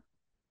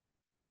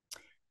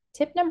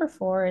 Tip number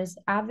 4 is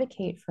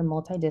advocate for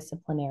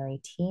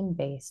multidisciplinary,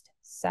 team-based,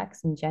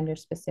 sex and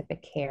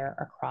gender-specific care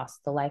across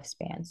the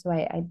lifespan. So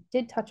I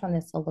did touch on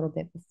this a little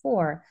bit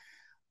before,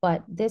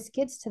 but this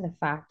gets to the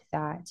fact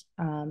that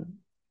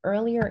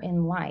earlier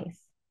in life,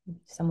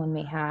 someone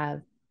may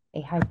have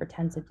a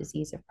hypertensive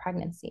disease of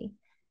pregnancy.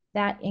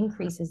 That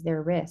increases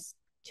their risk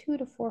 2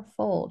 to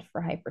 4-fold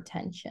for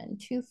hypertension,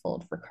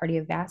 2-fold for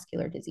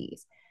cardiovascular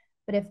disease.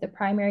 But if the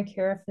primary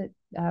care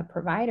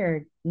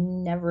provider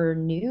never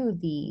knew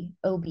the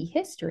OB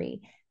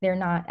history, they're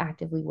not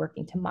actively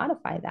working to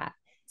modify that.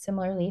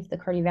 Similarly, if the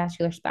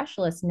cardiovascular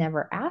specialist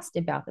never asked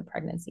about the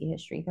pregnancy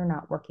history, they're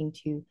not working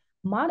to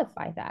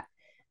modify that.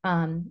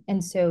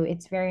 And so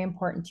it's very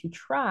important to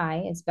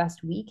try as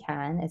best we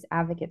can as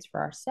advocates for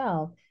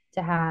ourselves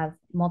to have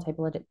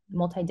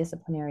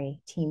multidisciplinary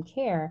team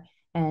care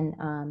and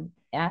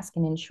ask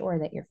and ensure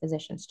that your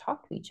physicians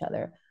talk to each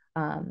other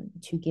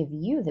to give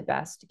you the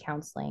best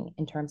counseling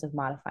in terms of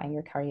modifying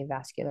your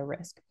cardiovascular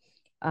risk.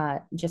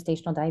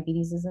 Gestational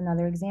diabetes is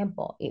another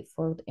example,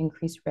 8-fold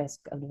increased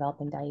risk of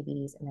developing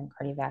diabetes and then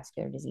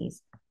cardiovascular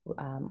disease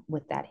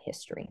with that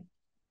history.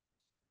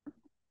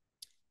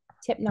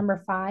 Tip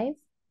number 5,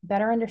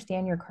 better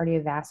understand your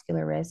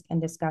cardiovascular risk and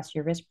discuss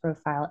your risk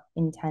profile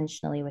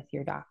intentionally with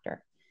your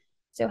doctor.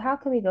 So how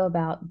can we go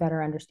about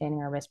better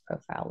understanding our risk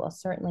profile? Well,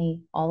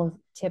 certainly all of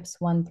tips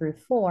 1 through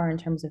 4 in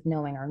terms of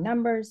knowing our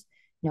numbers,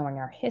 knowing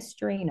our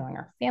history, knowing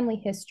our family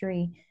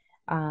history,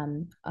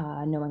 knowing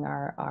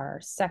our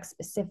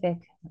sex-specific,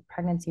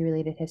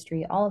 pregnancy-related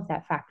history, all of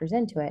that factors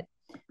into it.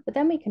 But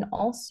then we can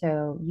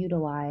also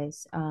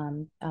utilize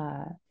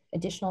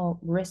additional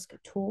risk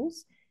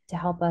tools to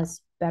help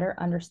us better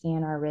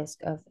understand our risk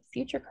of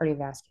future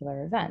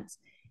cardiovascular events.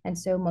 And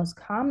so most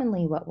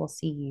commonly what we'll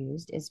see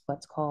used is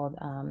what's called,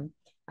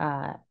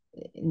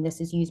 and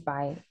this is used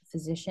by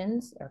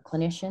physicians or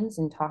clinicians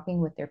in talking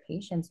with their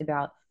patients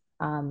about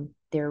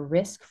their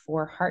risk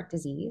for heart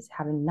disease,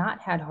 having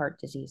not had heart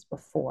disease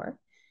before.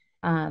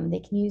 They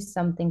can use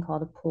something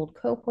called a pooled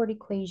cohort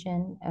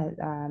equation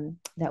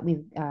that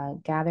we've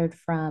gathered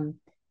from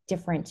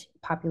different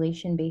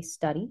population-based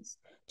studies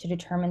to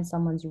determine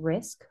someone's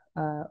risk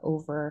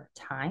over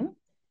time.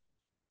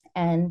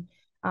 And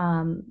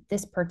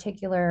this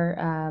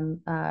particular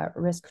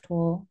risk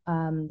tool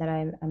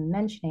that I'm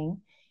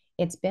mentioning,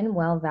 it's been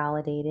well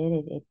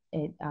validated.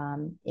 It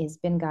has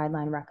been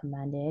guideline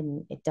recommended,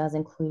 and it does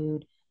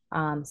include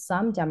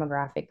some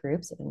demographic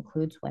groups. It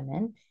includes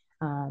women,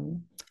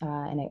 and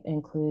it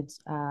includes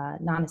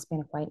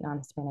non-Hispanic white,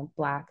 non-Hispanic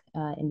Black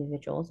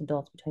individuals,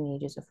 adults between the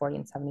ages of 40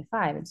 and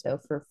 75. And so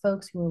for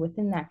folks who are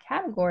within that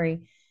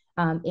category,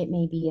 it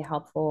may be a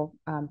helpful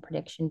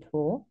prediction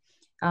tool.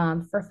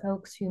 For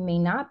folks who may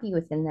not be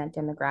within that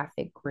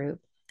demographic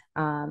group,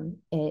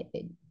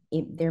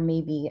 there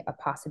may be a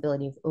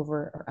possibility of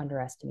over or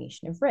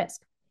underestimation of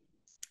risk.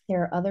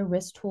 There are other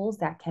risk tools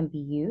that can be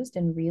used.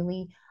 And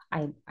really,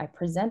 I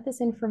present this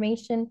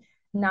information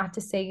not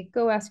to say,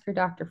 go ask your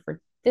doctor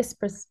for this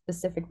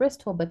specific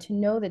risk tool, but to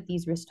know that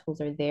these risk tools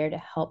are there to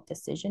help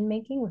decision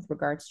making with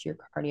regards to your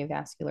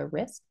cardiovascular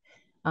risk,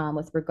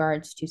 with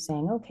regards to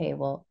saying, okay,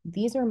 well,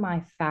 these are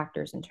my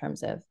factors in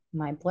terms of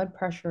my blood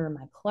pressure,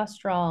 my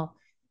cholesterol,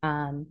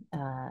 I'm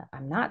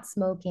not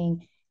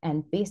smoking.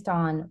 And based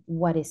on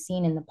what is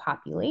seen in the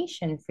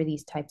population for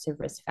these types of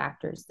risk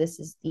factors, this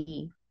is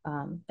the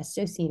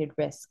associated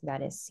risk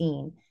that is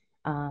seen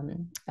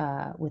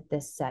with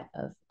this set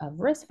of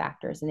risk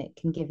factors. And it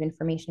can give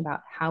information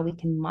about how we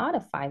can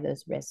modify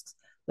those risks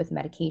with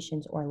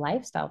medications or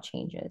lifestyle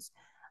changes.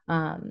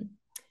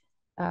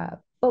 But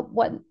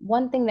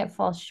one thing that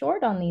falls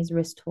short on these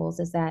risk tools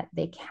is that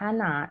they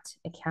cannot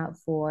account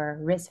for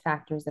risk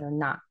factors that are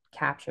not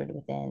captured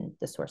within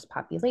the source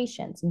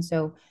populations. And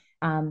so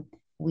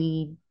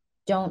we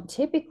don't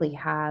typically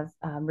have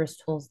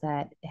risk tools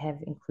that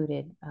have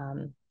included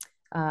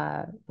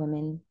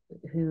women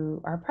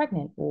who are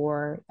pregnant,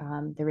 or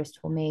the risk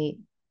tool may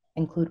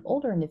include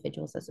older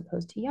individuals as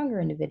opposed to younger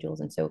individuals.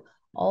 And so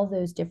all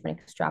those different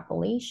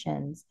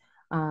extrapolations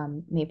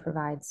may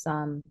provide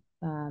some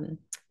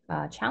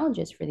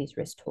challenges for these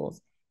risk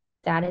tools.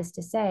 That is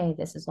to say,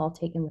 this is all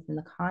taken within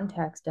the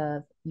context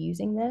of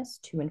using this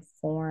to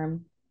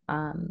inform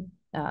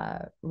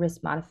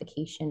risk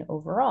modification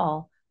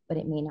overall, but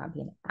it may not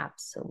be an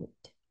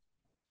absolute.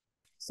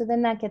 So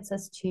then that gets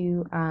us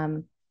to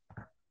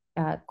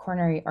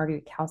coronary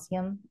artery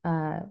calcium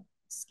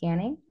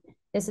scanning.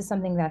 This is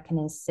something that can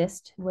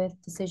assist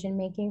with decision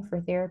making for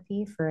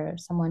therapy for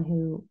someone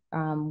who,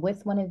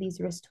 with one of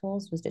these risk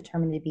tools, was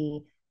determined to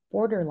be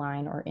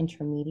borderline or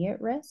intermediate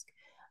risk.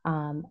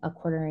 A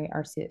coronary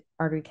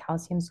artery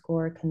calcium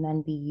score can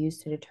then be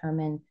used to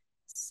determine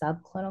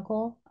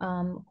subclinical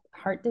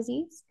heart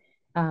disease.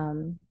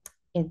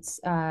 It's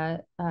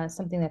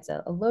something that's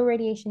a low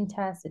radiation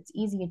test. It's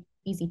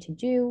easy to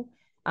do.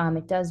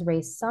 It does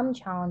raise some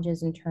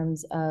challenges in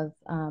terms of,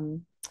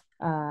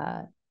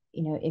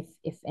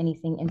 if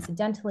anything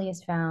incidentally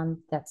is found,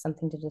 that's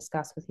something to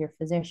discuss with your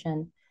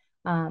physician.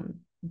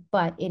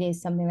 But it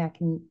is something that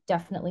can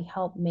definitely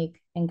help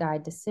make and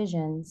guide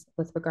decisions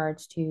with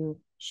regards to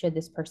should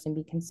this person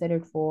be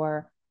considered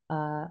for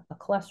a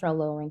cholesterol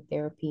lowering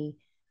therapy,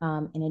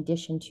 in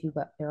addition to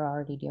what they're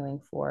already doing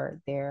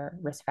for their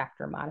risk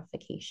factor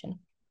modification.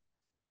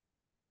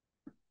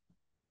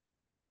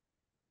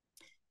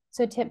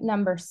 So tip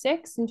number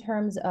 6, in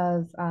terms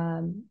of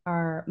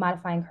our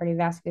modifying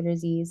cardiovascular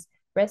disease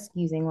risk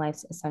using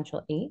life's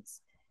essential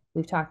aids,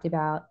 we're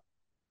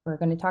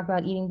going to talk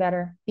about eating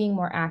better, being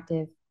more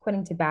active,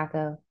 quitting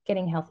tobacco,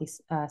 getting healthy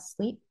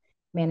sleep,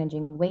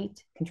 managing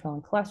weight,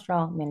 controlling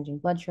cholesterol, managing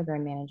blood sugar,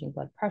 and managing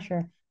blood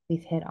pressure.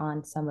 We've hit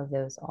on some of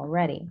those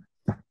already.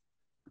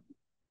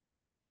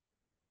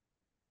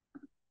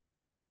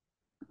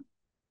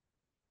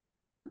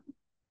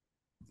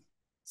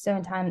 So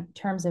in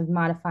terms of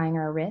modifying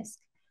our risk,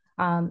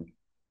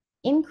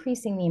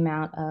 increasing the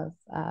amount of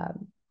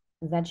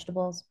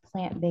vegetables,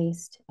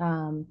 plant-based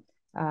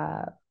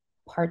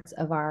parts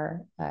of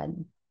our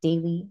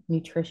daily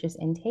nutritious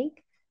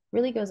intake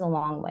really goes a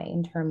long way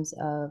in terms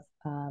of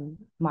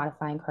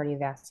modifying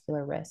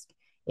cardiovascular risk.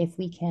 If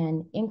we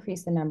can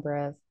increase the number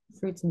of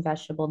fruits and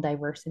vegetable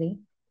diversity,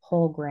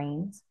 whole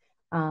grains,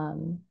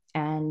 and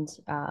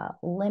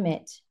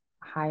limit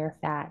higher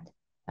fat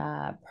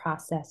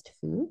processed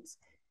foods,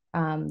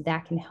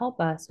 that can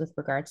help us with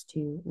regards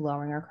to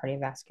lowering our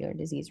cardiovascular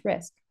disease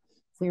risk.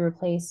 If we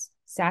replace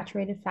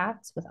saturated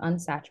fats with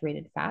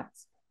unsaturated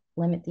fats,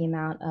 limit the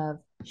amount of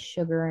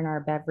sugar in our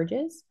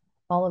beverages,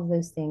 all of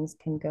those things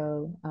can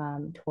go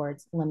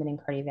towards limiting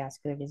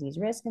cardiovascular disease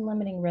risk and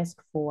limiting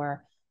risk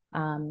for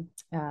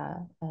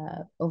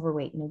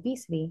overweight and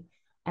obesity.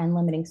 And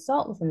limiting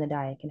salt within the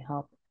diet can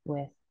help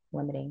with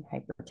limiting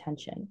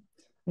hypertension.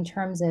 In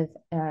terms of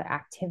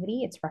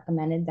activity, it's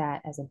recommended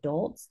that as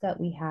adults that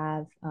we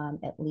have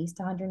at least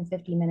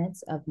 150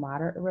 minutes of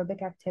moderate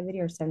aerobic activity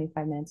or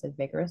 75 minutes of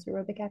vigorous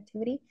aerobic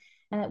activity,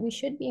 and that we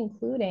should be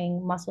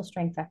including muscle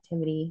strength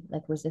activity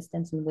like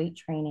resistance and weight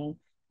training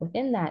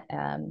within that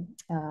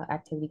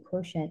activity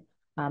quotient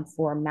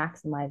for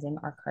maximizing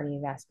our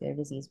cardiovascular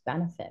disease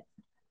benefit.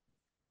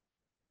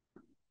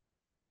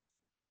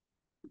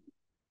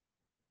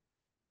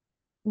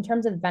 In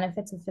terms of the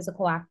benefits of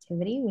physical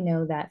activity, we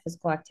know that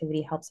physical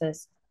activity helps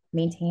us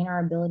maintain our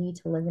ability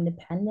to live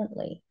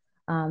independently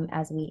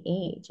as we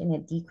age, and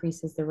it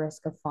decreases the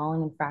risk of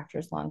falling and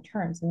fractures long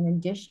term. So in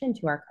addition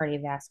to our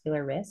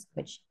cardiovascular risk,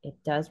 which it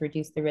does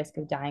reduce the risk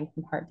of dying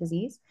from heart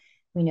disease,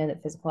 we know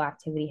that physical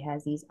activity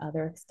has these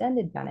other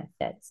extended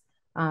benefits: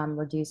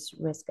 reduced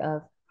risk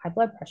of high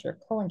blood pressure,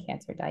 colon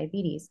cancer,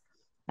 diabetes,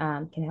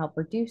 can help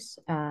reduce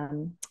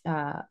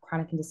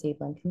chronic and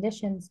disabling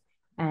conditions,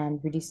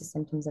 and reduces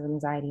symptoms of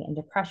anxiety and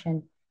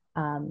depression.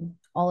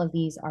 All of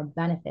these are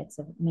benefits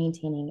of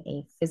maintaining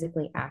a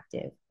physically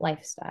active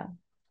lifestyle.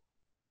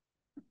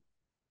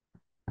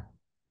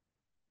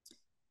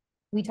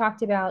 We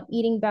talked about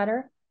eating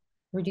better,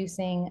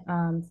 reducing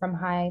from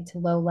high to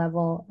low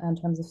level in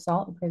terms of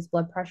salt improves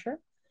blood pressure.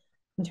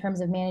 In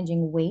terms of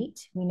managing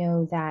weight, we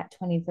know that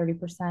 20 to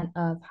 30%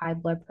 of high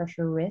blood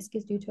pressure risk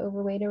is due to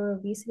overweight or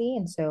obesity.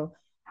 And so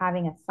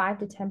having a 5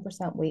 to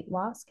 10% weight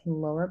loss can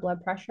lower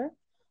blood pressure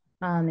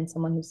in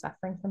someone who's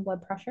suffering from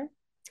blood pressure.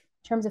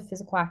 In terms of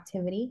physical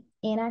activity,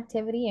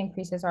 inactivity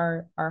increases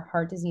our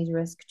heart disease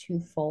risk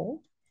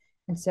twofold.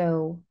 And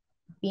so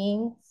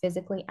being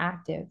physically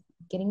active,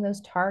 getting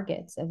those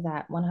targets of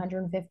that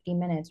 150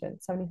 minutes or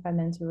 75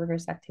 minutes of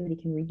rigorous activity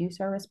can reduce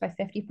our risk by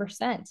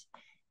 50%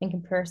 in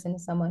comparison to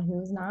someone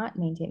who is not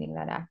maintaining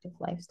that active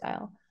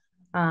lifestyle.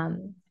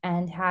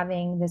 And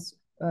having this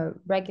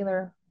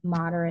regular,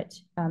 moderate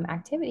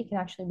activity can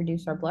actually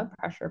reduce our blood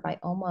pressure by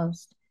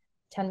almost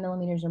 10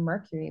 millimeters of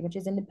mercury, which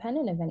is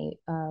independent of any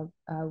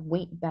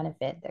weight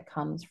benefit that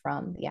comes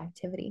from the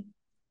activity.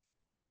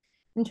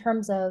 In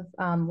terms of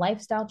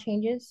lifestyle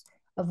changes,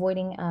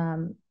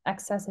 avoiding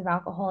excessive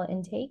alcohol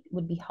intake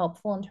would be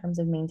helpful in terms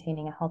of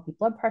maintaining a healthy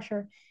blood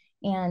pressure,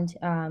 and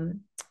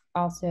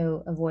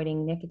also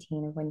avoiding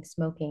nicotine, avoiding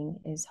smoking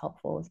is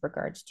helpful with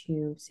regards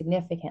to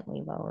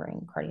significantly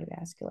lowering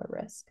cardiovascular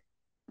risk.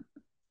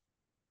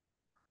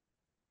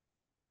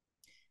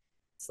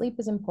 Sleep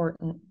is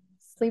important.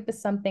 Sleep is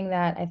something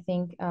that I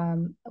think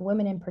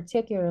women in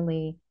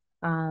particularly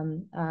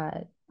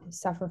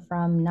suffer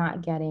from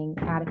not getting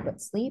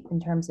adequate sleep. In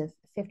terms of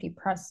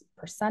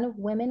 50% of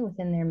women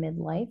within their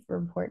midlife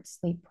report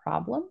sleep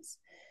problems.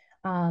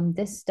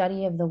 This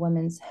study of the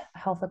women's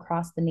health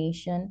across the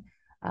nation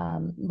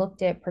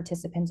looked at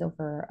participants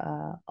over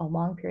a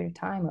long period of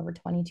time, over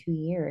 22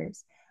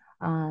 years.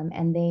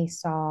 And they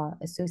saw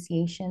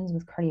associations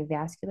with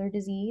cardiovascular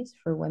disease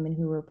for women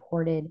who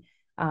reported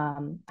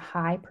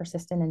high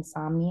persistent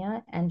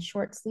insomnia and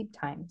short sleep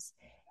times.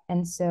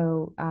 And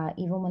so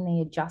even when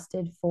they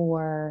adjusted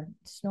for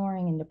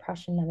snoring and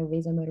depression and other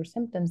vasomotor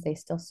symptoms, they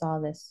still saw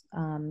this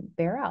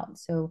bear out.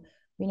 So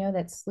we know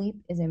that sleep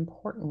is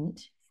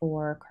important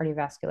for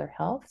cardiovascular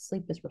health.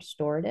 Sleep is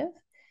restorative.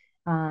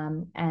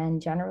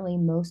 And generally,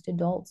 most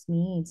adults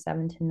need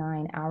 7 to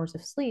 9 hours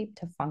of sleep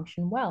to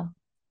function well.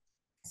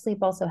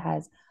 Sleep also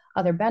has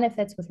other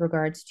benefits with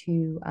regards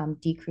to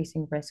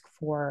decreasing risk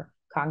for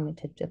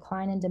cognitive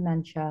decline and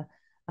dementia,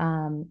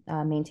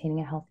 maintaining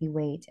a healthy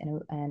weight,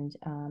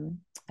 and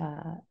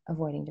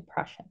avoiding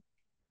depression.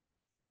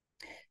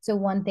 So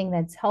one thing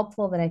that's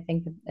helpful that I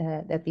think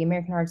that the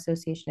American Heart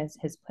Association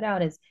has put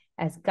out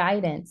as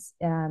guidance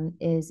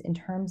is in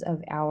terms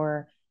of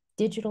our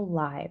digital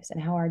lives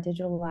and how our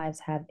digital lives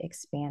have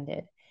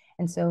expanded.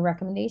 And so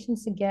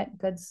recommendations to get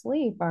good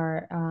sleep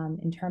are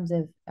in terms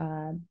of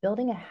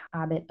building a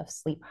habit of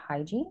sleep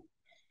hygiene.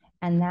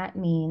 And that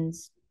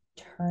means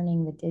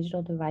turning the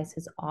digital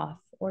devices off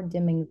or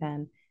dimming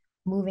them,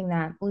 moving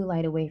that blue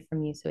light away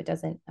from you so it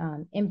doesn't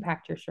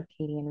impact your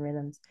circadian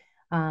rhythms.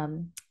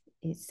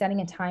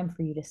 Setting a time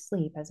for you to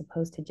sleep as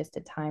opposed to just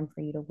a time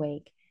for you to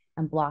wake,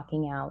 and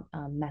blocking out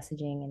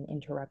messaging and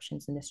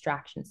interruptions and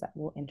distractions that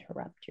will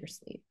interrupt your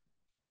sleep.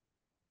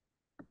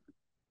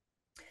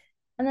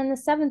 And then the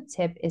seventh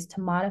tip is to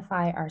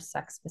modify our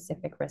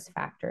sex-specific risk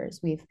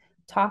factors. We've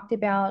talked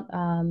about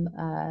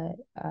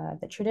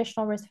the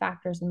traditional risk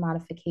factors and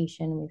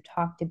modification. We've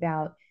talked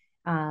about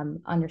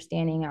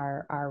understanding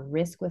our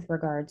risk with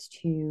regards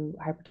to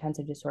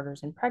hypertensive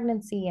disorders in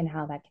pregnancy and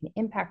how that can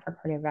impact our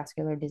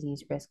cardiovascular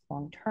disease risk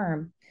long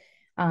term.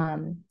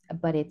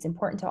 But it's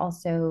important to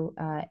also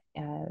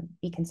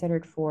be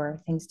considered for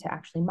things to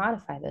actually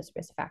modify those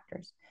risk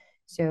factors.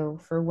 So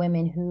for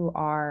women who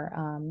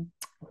are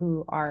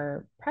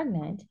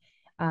pregnant,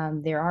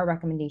 there are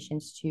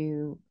recommendations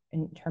to,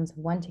 in terms of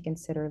one, to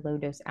consider low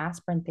dose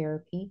aspirin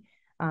therapy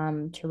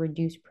to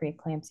reduce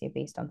preeclampsia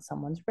based on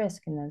someone's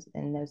risk,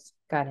 and those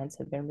guidance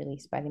have been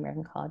released by the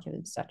American College of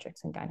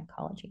Obstetrics and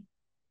Gynecology.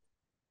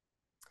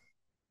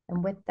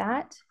 And with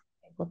that,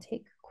 I will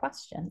take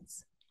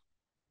questions.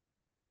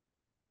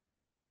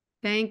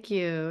 Thank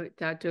you,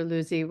 Dr.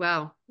 Lewsey.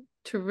 Wow,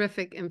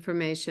 terrific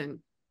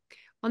information.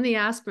 On the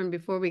aspirin,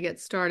 before we get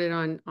started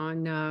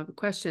on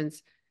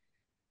questions,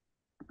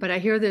 but I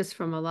hear this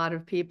from a lot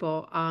of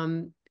people.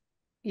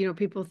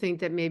 People think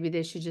that maybe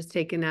they should just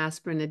take an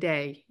aspirin a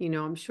day.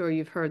 I'm sure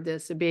you've heard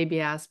this, a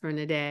baby aspirin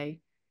a day.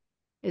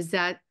 Is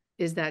that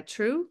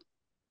true?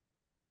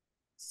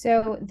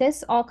 So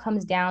this all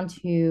comes down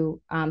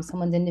to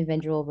someone's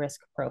individual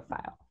risk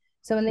profile.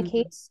 So in the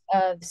case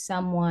of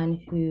someone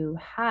who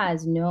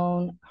has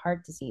known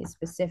heart disease,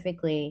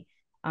 specifically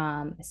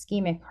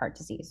ischemic heart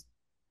disease,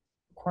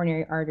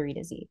 coronary artery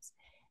disease,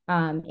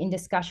 in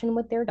discussion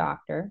with their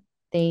doctor,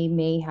 they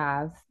may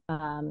have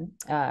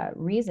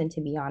reason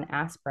to be on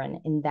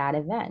aspirin in that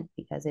event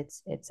because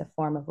it's a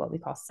form of what we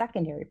call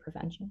secondary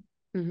prevention.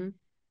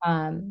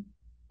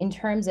 In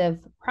terms of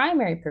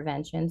primary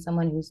prevention,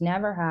 someone who's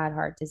never had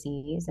heart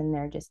disease and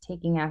they're just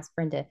taking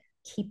aspirin to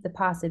keep the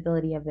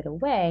possibility of it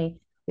away,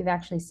 we've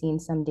actually seen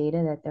some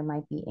data that there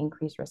might be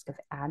increased risk of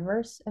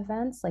adverse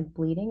events like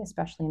bleeding,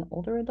 especially in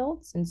older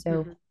adults. And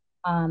so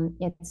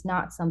It's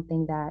not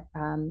something that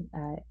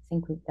I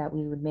think that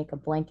we would make a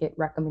blanket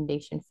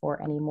recommendation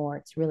for anymore.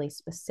 It's really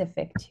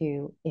specific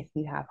to if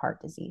you have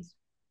heart disease.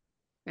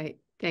 Right.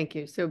 Thank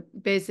you. So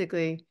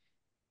basically,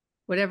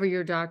 whatever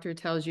your doctor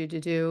tells you to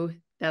do,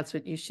 that's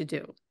what you should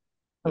do.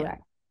 Yeah.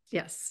 Correct.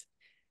 Yes.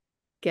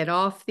 Get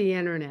off the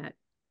internet.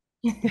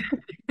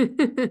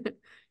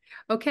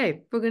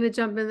 Okay, we're going to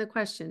jump in the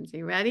questions. Are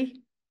you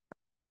ready?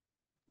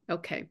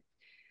 Okay.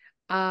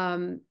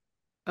 Um,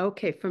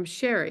 okay, from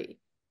Sherry.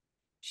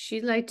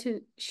 She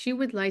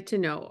would like to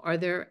know, are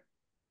there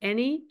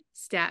any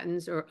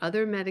statins or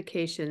other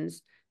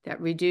medications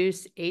that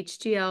reduce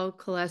HDL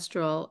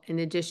cholesterol in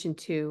addition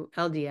to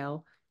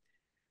LDL?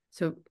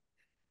 So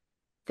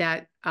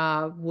that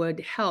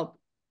would help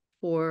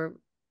for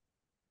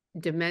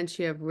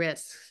dementia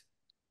risks.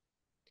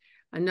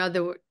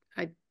 Another,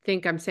 I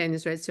think I'm saying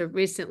this right. So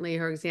recently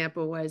her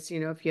example was,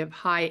 if you have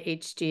high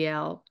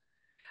HDL,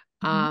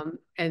 and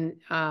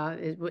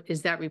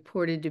is that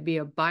reported to be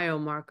a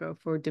biomarker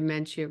for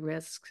dementia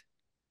risks?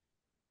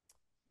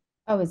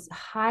 Oh, it's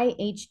high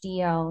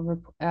HDL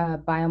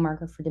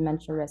biomarker for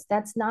dementia risk.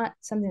 That's not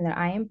something that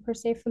I am per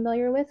se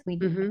familiar with. We,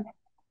 from Mm-hmm. a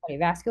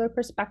cardiovascular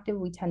perspective,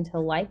 we tend to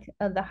like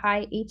the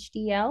high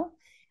HDL.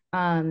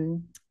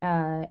 And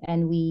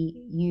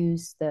we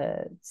use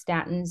the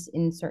statins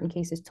in certain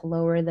cases to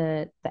lower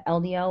the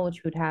LDL,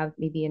 which would have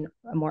maybe a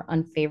more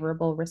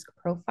unfavorable risk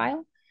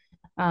profile.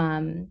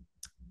 Um,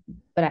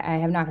 but I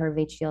have not heard of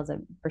HDL as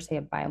per se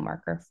a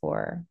biomarker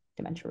for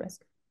dementia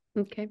risk.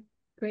 Okay,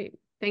 great.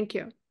 Thank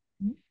you.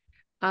 Mhm.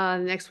 The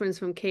next one's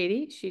from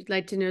Katie. She'd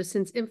like to know,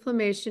 since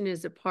inflammation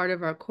is a part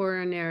of our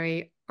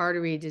coronary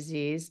artery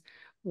disease,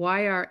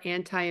 why are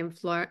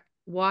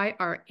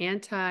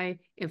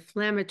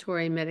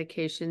anti-inflammatory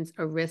medications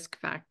a risk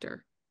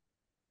factor?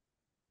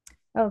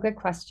 Oh, good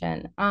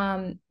question.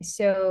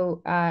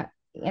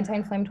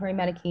 Anti-inflammatory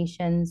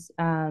medications,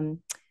 some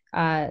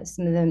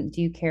of them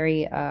do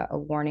carry a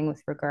warning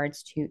with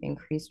regards to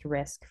increased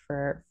risk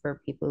for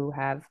people who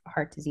have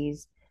heart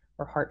disease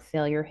or heart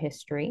failure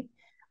history.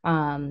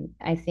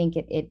 I think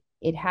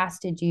it has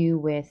to do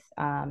with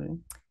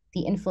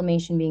the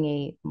inflammation being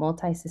a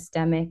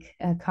multisystemic,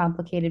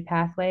 complicated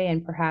pathway,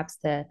 and perhaps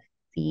the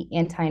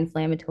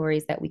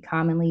anti-inflammatories that we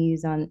commonly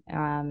use on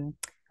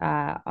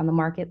the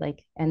market,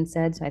 like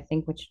NSAIDs, I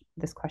think, which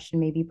this question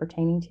may be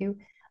pertaining to,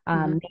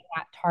 Mm-hmm. may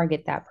not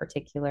target that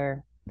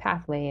particular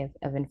pathway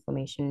of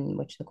inflammation,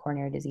 which the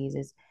coronary disease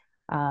is,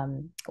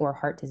 or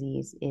heart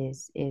disease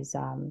is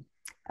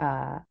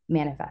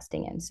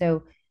manifesting in.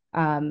 So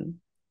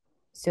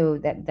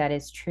that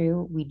is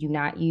true. We do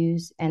not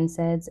use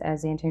NSAIDs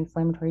as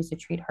anti-inflammatories to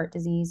treat heart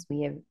disease.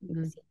 We have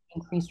Mm-hmm.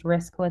 increased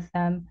risk with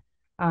them.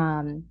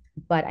 Um,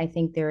 but I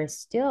think there is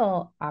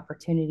still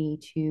opportunity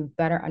to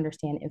better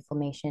understand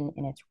inflammation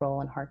and its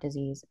role in heart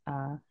disease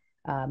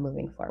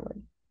moving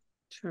forward.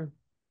 Sure.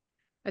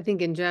 I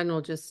think in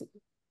general, just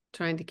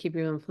trying to keep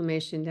your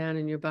inflammation down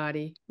in your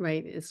body,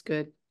 right, is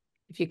good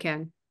if you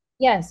can.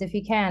 Yes, if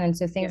you can. And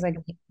so things Yeah. like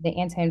the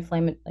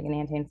anti-inflammatory, like an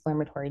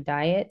anti-inflammatory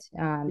diet,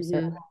 certainly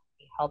Mm-hmm.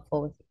 be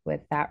helpful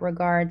with that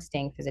regard.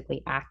 Staying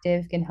physically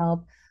active can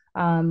help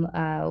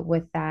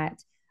with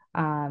that.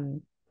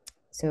 Um,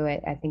 so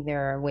I think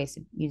there are ways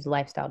to use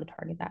lifestyle to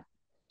target that.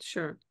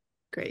 Sure.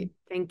 Great.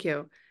 Thank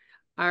you.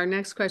 Our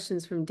next question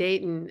is from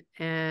Dayton,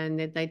 and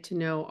they'd like to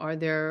know, are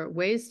there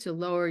ways to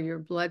lower your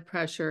blood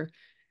pressure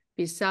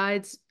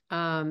besides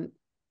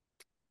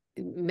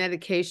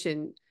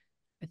medication?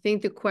 I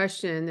think the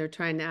question they're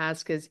trying to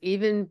ask is,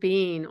 even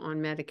being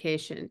on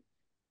medication,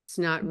 it's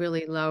not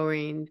really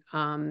lowering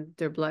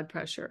their blood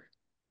pressure.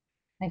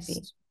 I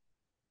see.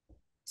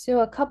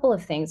 So a couple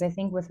of things I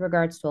think with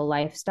regards to a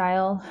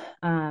lifestyle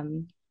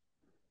um,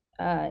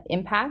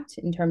 impact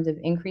in terms of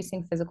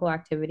increasing physical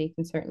activity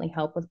can certainly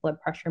help with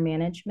blood pressure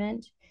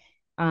management.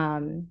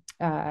 Um,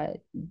 uh,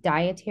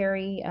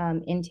 Dietary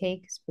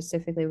intake,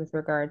 specifically with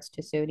regards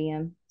to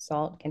sodium,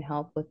 salt, can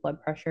help with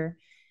blood pressure.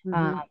 Um,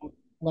 Mm-hmm.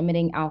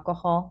 Limiting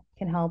alcohol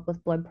can help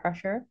with blood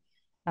pressure.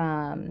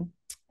 Um,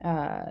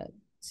 uh,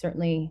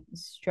 Certainly,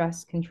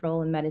 stress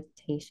control and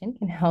meditation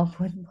can help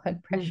with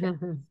blood pressure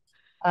from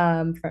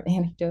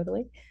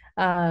anecdotally.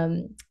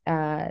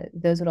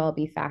 Those would all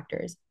be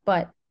factors.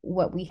 But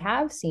what we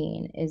have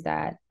seen is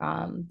that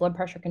blood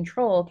pressure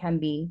control can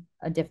be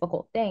a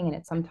difficult thing, and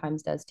it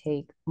sometimes does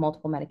take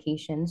multiple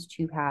medications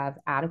to have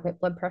adequate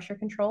blood pressure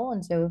control.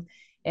 And so,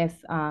 if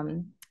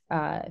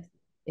uh,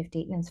 if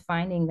Dayton is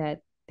finding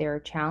that there are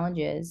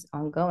challenges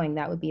ongoing,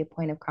 that would be a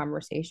point of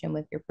conversation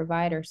with your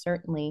provider,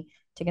 certainly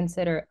to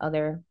consider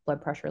other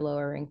blood pressure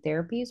lowering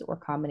therapies or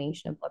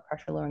combination of blood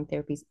pressure lowering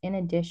therapies in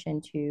addition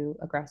to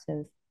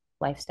aggressive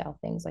lifestyle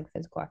things like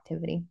physical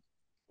activity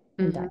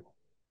and Mm-hmm. diet.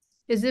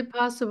 Is it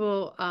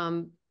possible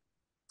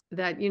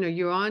that,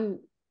 you're on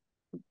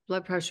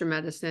blood pressure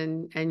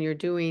medicine and you're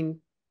doing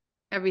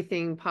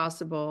everything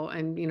possible,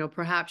 and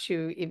perhaps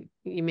you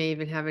may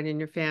even have it in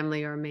your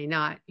family or may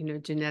not,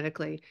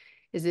 genetically?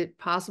 Is it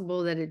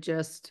possible that it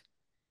just,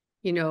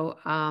 you know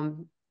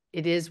um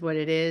it is what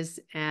it is,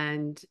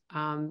 and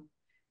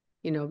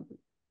you know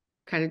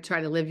kind of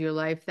try to live your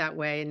life that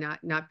way and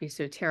not be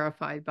so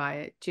terrified by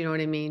it. Do you know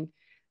what I mean?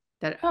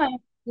 That Oh,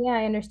 yeah,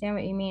 I understand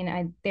what you mean.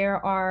 Uh,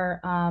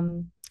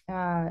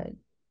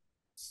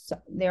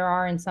 there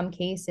are in some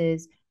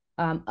cases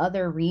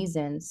other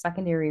reasons,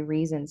 secondary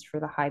reasons for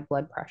the high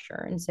blood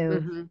pressure, and so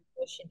Mhm.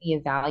 it should be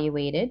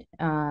evaluated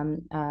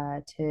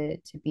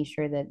to be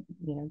sure that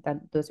that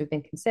those have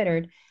been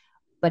considered.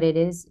 But it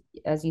is,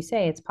 as you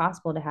say, it's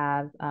possible to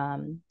have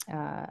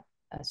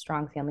a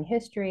strong family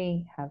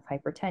history, have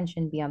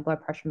hypertension, be on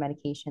blood pressure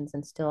medications,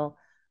 and still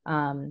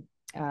um,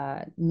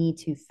 need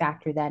to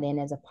factor that in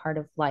as a part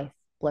of life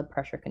blood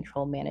pressure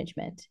control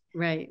management.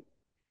 Right.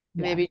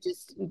 And Yeah.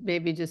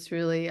 maybe just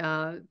really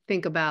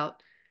think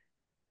about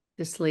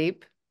the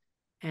sleep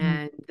Mm.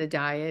 and the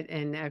diet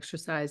and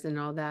exercise and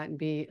all that and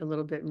be a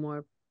little bit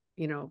more,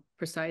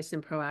 precise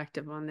and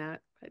proactive on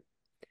that. But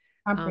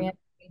um, Comprehensive,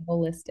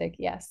 holistic,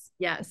 yes.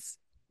 yes,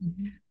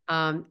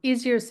 Mhm.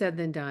 easier said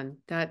than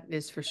done. That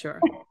is for sure.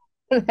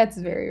 That's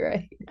very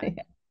right.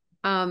 Yeah.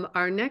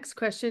 Our next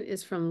question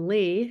is from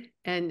Lee.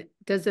 And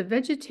does a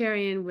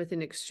vegetarian with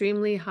an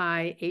extremely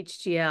high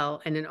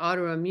HDL and an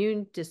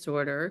autoimmune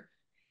disorder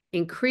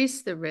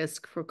increase the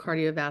risk for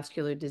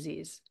cardiovascular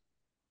disease?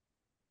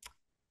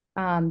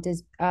 Um,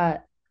 does uh,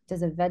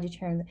 does a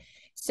vegetarian,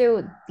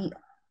 so the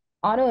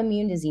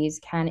autoimmune disease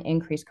can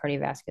increase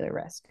cardiovascular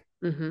risk.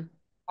 Mm-hmm.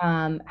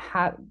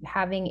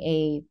 Having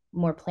a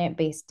more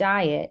plant-based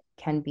diet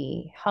can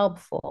be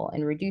helpful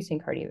in reducing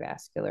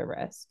cardiovascular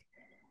risk.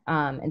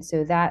 And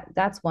so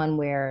that's one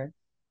where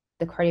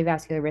the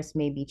cardiovascular risk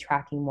may be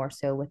tracking more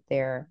so with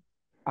their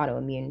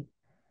autoimmune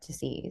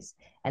disease.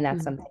 And that's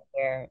Mm-hmm. something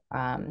where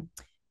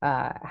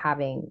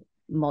having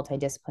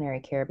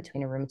multidisciplinary care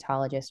between a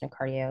rheumatologist and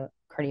a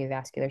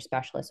cardiovascular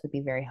specialist would be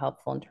very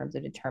helpful in terms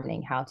of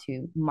determining how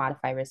to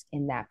modify risk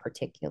in that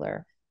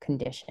particular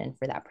condition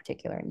for that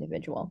particular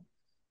individual.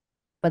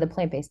 But the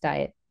plant-based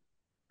diet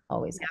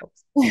always Yeah.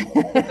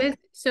 helps.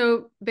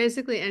 So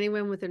basically,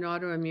 anyone with an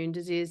autoimmune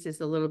disease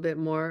is a little bit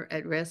more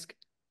at risk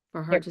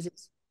for heart there,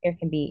 disease. there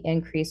can be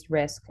increased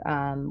risk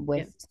Yeah.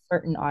 with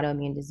certain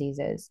autoimmune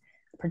diseases,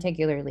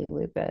 particularly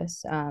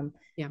lupus, Yeah.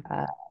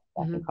 that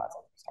can Mm-hmm. cause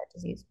heart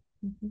disease.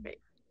 Mhm.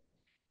 Right.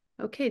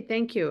 Okay,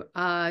 thank you.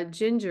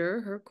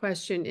 Ginger, her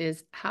question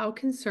is, how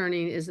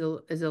concerning is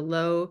a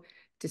low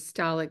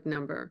dystolic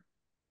number?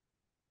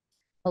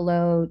 A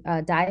low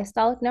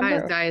diastolic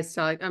number.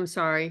 Diastolic, I'm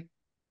sorry.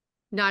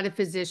 Not a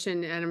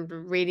physician, and I'm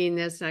reading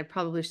this, and I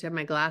probably should have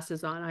my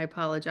glasses on. I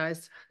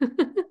apologize.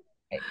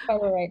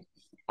 All right.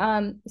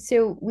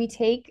 So we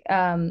take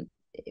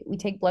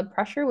blood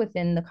pressure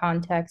within the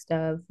context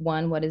of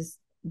one, what is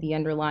the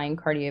underlying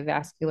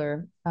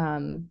cardiovascular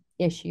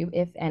issue,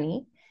 if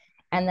any,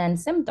 and then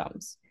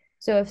symptoms.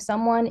 So if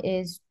someone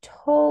is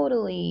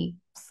totally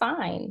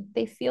fine,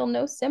 they feel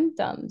no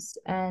symptoms,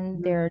 and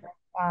Mhm. their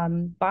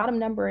bottom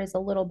number is a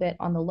little bit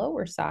on the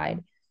lower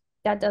side,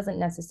 that doesn't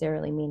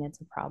necessarily mean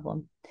it's a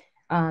problem.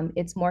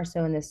 It's more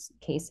so in this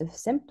case of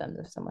symptoms,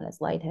 if someone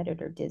is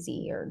lightheaded or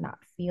dizzy or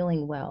not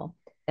feeling well,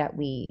 that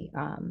we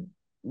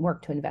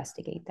work to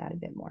investigate that a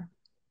bit more.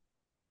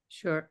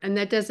 Sure. And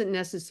that doesn't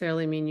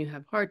necessarily mean you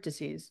have heart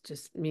disease,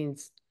 just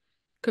means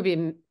could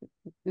be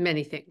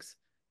many things.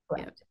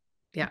 Yeah. Correct.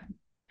 Yeah.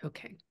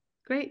 Okay.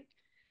 Great.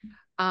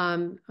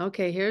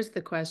 Okay, here's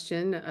the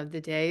question of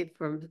the day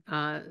from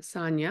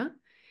Sonia.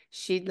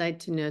 She'd like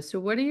to know, so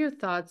what are your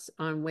thoughts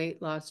on weight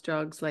loss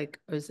drugs like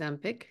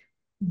Ozempic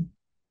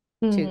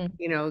to,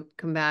 Mm-hmm.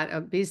 combat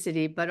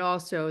obesity, but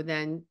also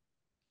then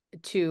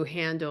to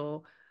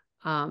handle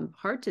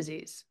heart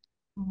disease?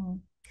 Mm-hmm.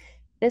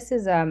 This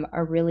is a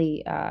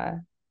really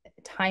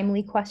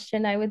timely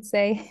question, I would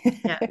say.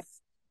 Yes.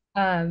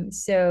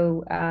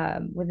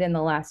 Within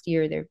the last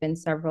year, there have been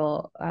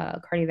several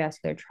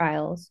cardiovascular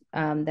trials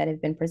that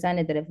have been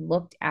presented that have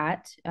looked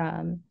at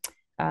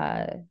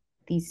uh,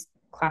 these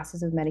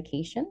classes of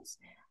medications.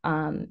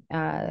 Um,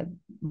 uh,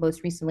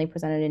 Most recently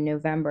presented in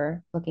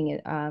November, looking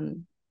at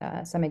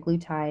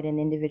semaglutide in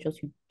individuals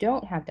who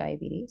don't have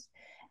diabetes.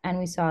 And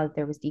we saw that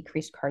there was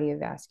decreased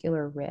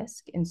cardiovascular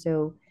risk. And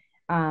so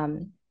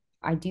um,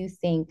 I do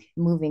think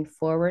moving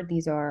forward,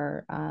 these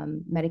are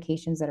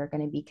medications that are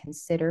going to be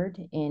considered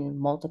in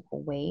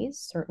multiple ways.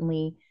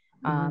 Certainly,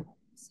 Hmm.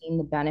 seeing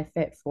the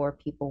benefit for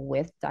people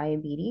with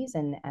diabetes,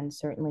 and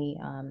certainly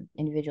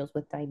individuals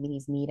with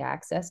diabetes need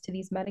access to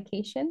these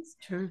medications.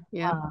 Sure.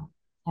 Yeah.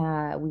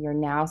 We are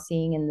now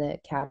seeing in the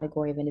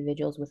category of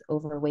individuals with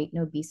overweight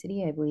and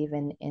obesity. I believe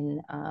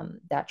in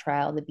that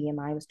trial, the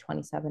BMI was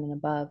 27 and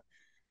above.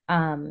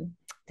 Um,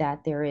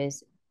 that there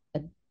is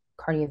a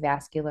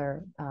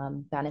cardiovascular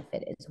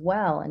benefit as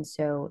well. And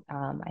so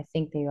I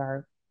think they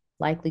are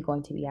likely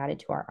going to be added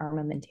to our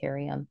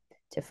armamentarium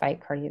to fight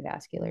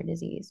cardiovascular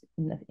disease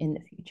in the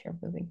future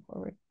moving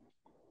forward.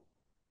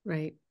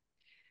 Right.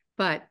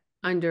 But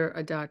under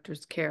a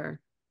doctor's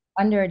care,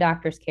 Under a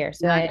doctor's care.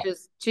 So not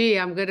just, gee,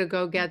 I'm going to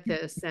go get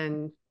this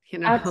and,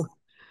 abs-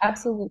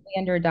 absolutely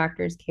under a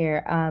doctor's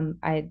care.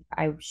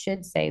 I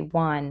should say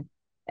one,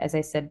 as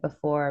I said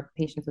before,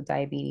 patients with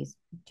diabetes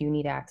do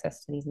need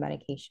access to these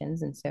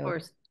medications, and of so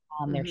course.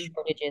 There's Hmm.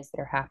 shortages that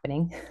are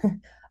happening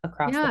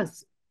across the.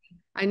 Yes,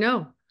 I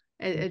know.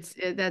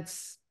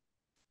 That's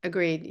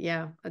agreed.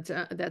 Yeah,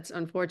 that's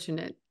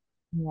unfortunate.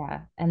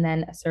 Yeah, and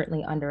then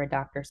certainly under a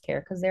doctor's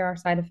care because there are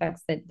side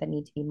effects that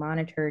need to be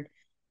monitored.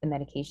 The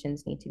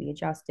medications need to be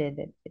adjusted.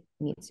 It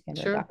needs to be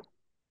under a Sure. doctor.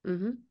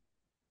 Hmm.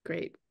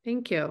 Great.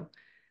 Thank you.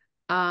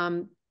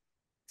 Um,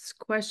 this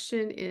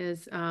question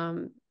is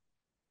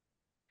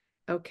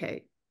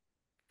okay,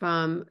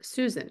 from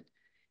Susan.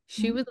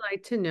 She Mhm. would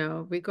like to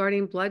know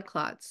regarding blood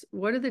clots,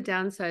 what are the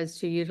downsides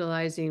to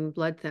utilizing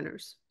blood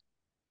thinners?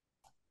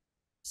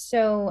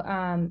 So,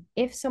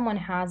 if someone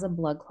has a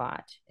blood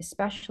clot,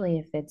 especially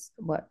if it's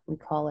what we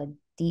call a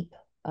deep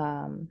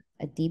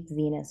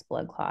venous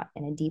blood clot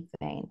in a deep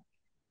vein,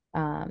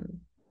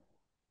 um,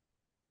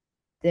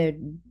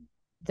 the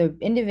the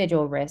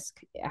individual risk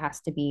has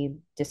to be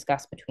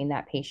discussed between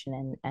that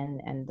patient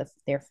and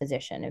their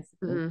physician if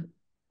Hmm.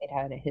 it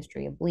had a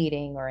history of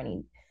bleeding or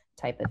any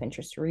type of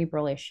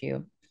intracerebral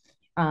issue.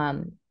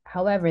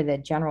 However, the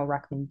general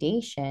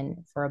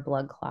recommendation for a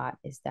blood clot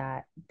is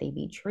that they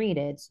be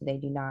treated so they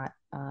do not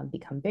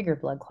become bigger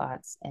blood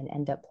clots and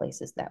end up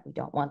places that we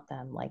don't want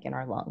them, like in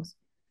our lungs.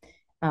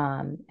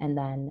 And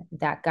then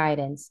that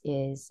guidance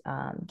is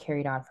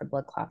carried on for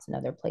blood clots in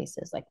other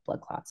places, like blood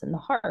clots in the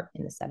heart,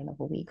 in the setting of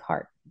a weak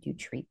heart. Do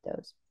treat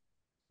those.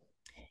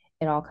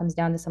 It all comes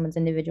down to someone's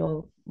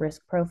individual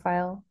risk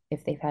profile.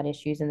 If they've had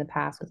issues in the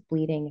past with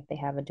bleeding, if they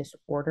have a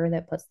disorder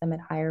that puts them at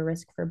higher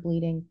risk for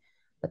bleeding,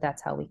 but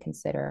that's how we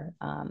consider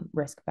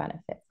risk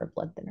benefit for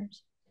blood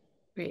thinners.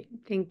 Great.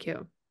 Thank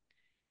you.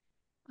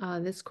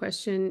 This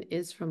question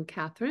is from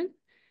Catherine,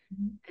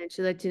 Mhm. and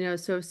she'd like to know,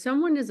 so if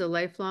someone is a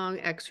lifelong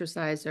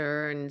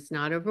exerciser and is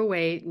not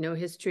overweight, no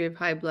history of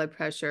high blood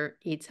pressure,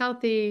 eats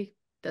healthy,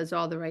 does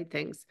all the right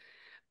things,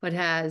 but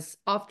has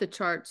off the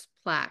charts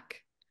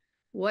plaque,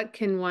 what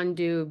can one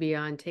do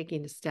beyond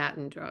taking a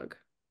statin drug?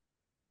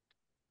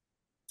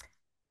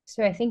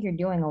 So I think you're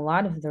doing a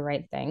lot of the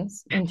right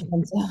things in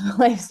terms of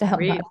lifestyle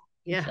Great.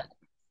 Yeah.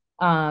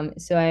 modification.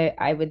 So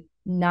I would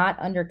not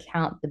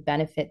undercount the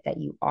benefit that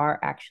you are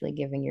actually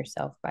giving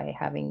yourself by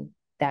having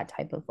that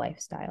type of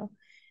lifestyle.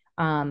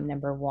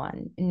 Number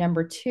one.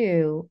 Number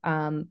two,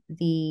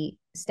 the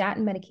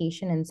statin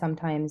medication, and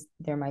sometimes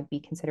there might be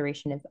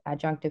consideration of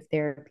adjunctive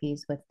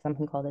therapies with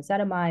something called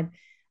ezetimibe,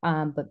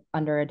 but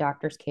under a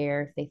doctor's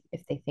care,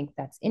 if they think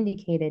that's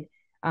indicated,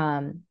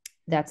 um,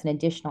 that's an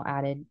additional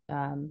added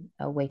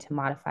a way to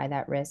modify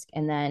that risk.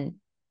 And then,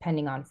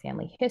 depending on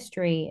family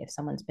history, if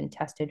someone's been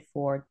tested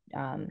for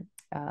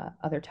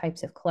other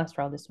types of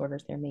cholesterol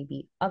disorders, there may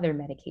be other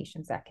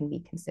medications that can be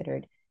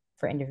considered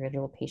for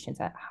individual patients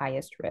at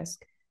highest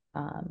risk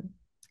um,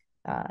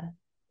 uh,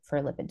 for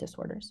lipid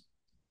disorders.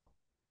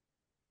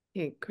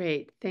 Okay,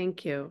 great.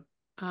 Thank you.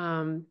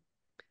 Um,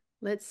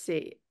 let's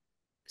see.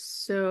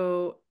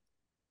 So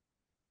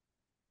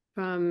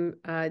from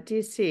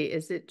DC,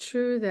 is it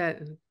true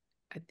that,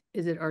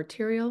 is it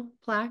arterial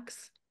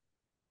plaques?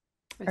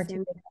 Am I saying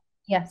Arterial,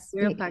 yes,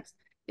 arterial plaques?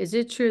 Is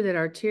it true that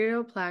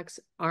arterial plaques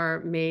are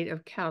made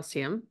of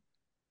calcium?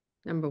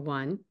 Number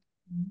one.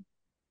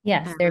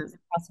 yes, there's And,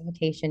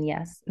 classification.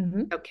 Yes.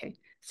 Mhm. okay.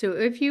 So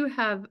if you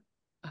have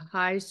a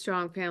high,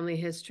 strong family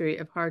history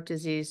of heart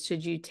disease,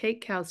 should you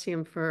take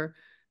calcium for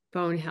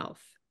bone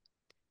health?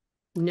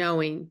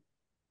 Knowing.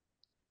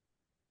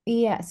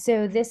 Yeah,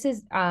 so this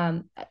is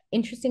an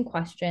interesting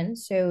question.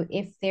 So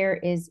if there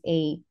is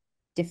a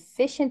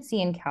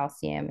deficiency in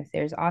calcium, if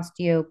there's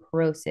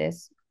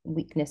osteoporosis,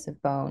 weakness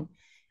of bone,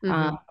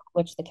 Hmm.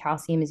 which the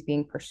calcium is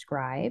being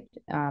prescribed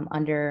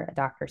under a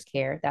doctor's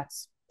care,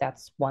 that's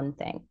one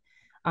thing.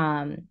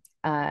 Um,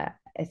 I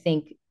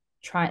think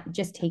try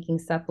just taking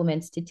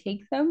supplements to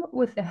take them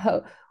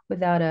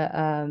without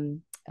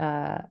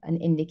an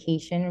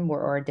indication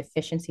or a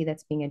deficiency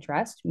that's being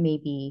addressed may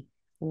be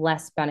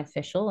less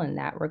beneficial in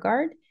that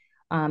regard.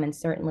 And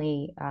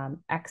certainly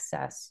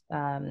excess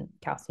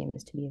calcium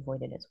is to be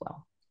avoided as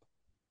well.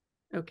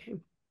 Okay.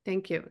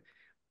 Thank you.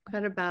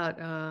 Got about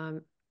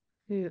a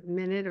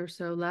minute or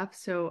so left.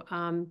 So,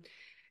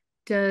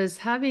 does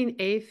having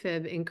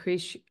AFib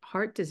increase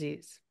heart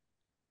disease?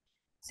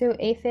 So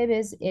AFib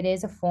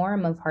is a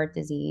form of heart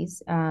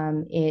disease.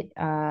 It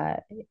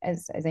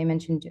as I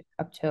mentioned,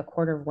 up to a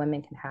quarter of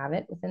women can have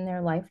it within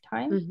their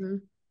lifetime. Hmm.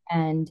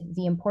 And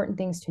the important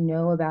things to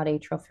know about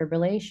atrial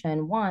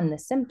fibrillation, one, the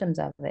symptoms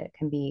of it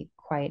can be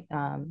quite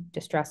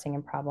distressing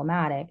and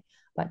problematic.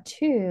 But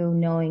two,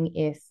 knowing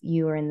if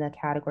you are in the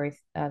category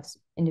of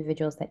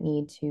individuals that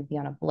need to be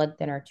on a blood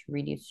thinner to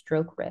reduce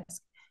stroke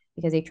risk,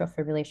 because atrial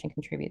fibrillation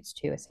contributes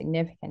to a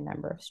significant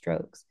number of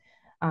strokes.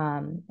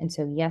 And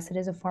so, yes, it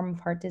is a form of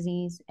heart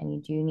disease, and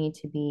you do need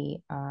to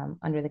be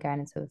under the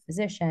guidance of a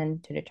physician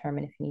to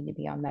determine if you need to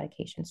be on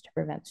medications to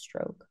prevent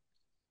stroke.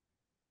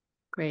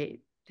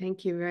 Great.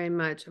 Thank you very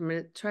much. I'm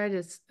going to try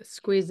to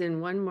squeeze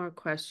in one more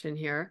question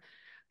here.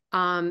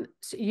 So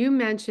you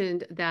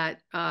mentioned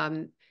that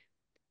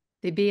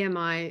the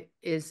BMI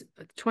is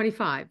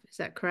 25. Is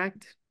that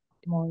correct?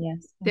 Well,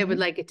 yes. They would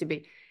Mhm. like it to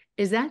be.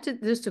 Is that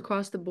just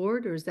across the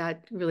board, or is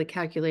that really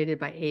calculated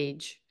by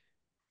age?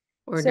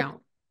 or So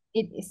no?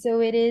 it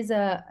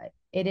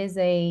is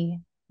a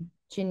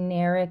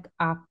generic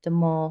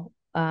optimal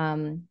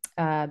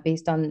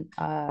based on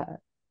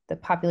the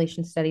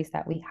population studies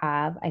that we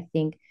have. I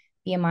think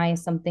BMI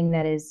is something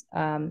that is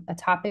a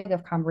topic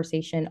of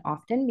conversation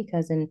often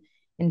because in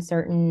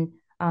certain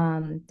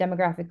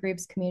demographic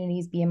groups,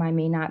 communities, BMI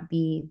may not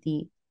be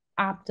the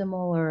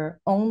optimal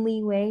or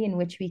only way in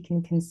which we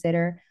can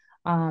consider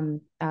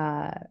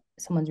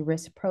someone's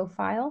risk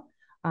profile.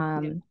 Yeah.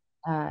 Um,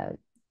 uh,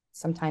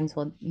 Sometimes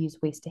we'll use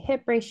waist to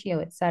hip ratio,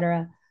 et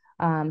cetera,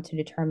 to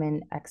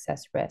determine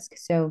excess risk.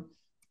 So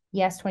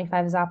yes,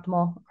 25 is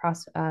optimal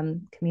across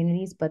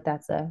communities, but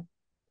that's an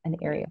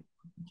area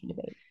to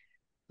debate.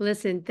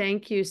 Listen,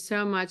 thank you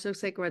so much.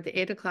 Looks like we're at the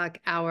 8 o'clock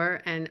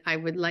hour, and I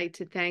would like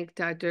to thank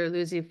Dr.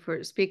 Lewsey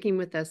for speaking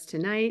with us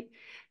tonight.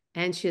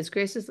 And she has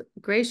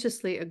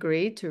graciously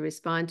agreed to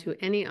respond to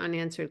any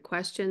unanswered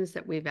questions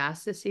that we've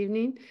asked this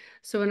evening.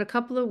 So in a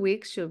couple of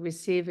weeks, you'll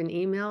receive an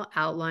email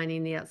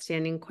outlining the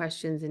outstanding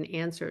questions and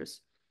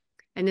answers.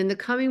 And in the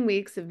coming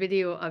weeks, a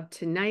video of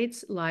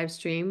tonight's live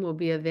stream will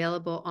be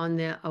available on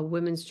the A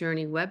Woman's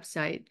Journey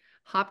website,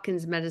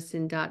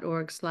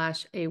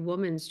 hopkinsmedicine.org/A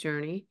Woman's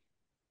Journey.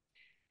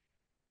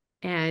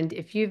 And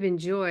if you've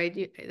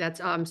enjoyed,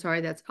 that's all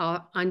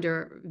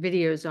under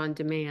videos on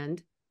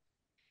demand.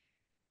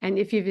 And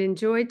if you've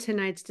enjoyed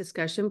tonight's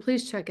discussion,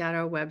 please check out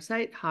our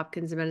website,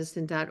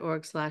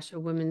 hopkinsmedicine.org/A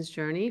Woman's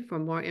Journey for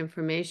more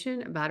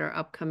information about our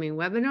upcoming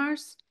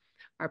webinars,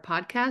 our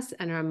podcasts,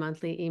 and our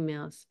monthly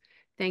emails.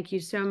 Thank you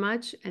so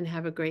much and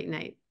have a great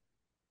night.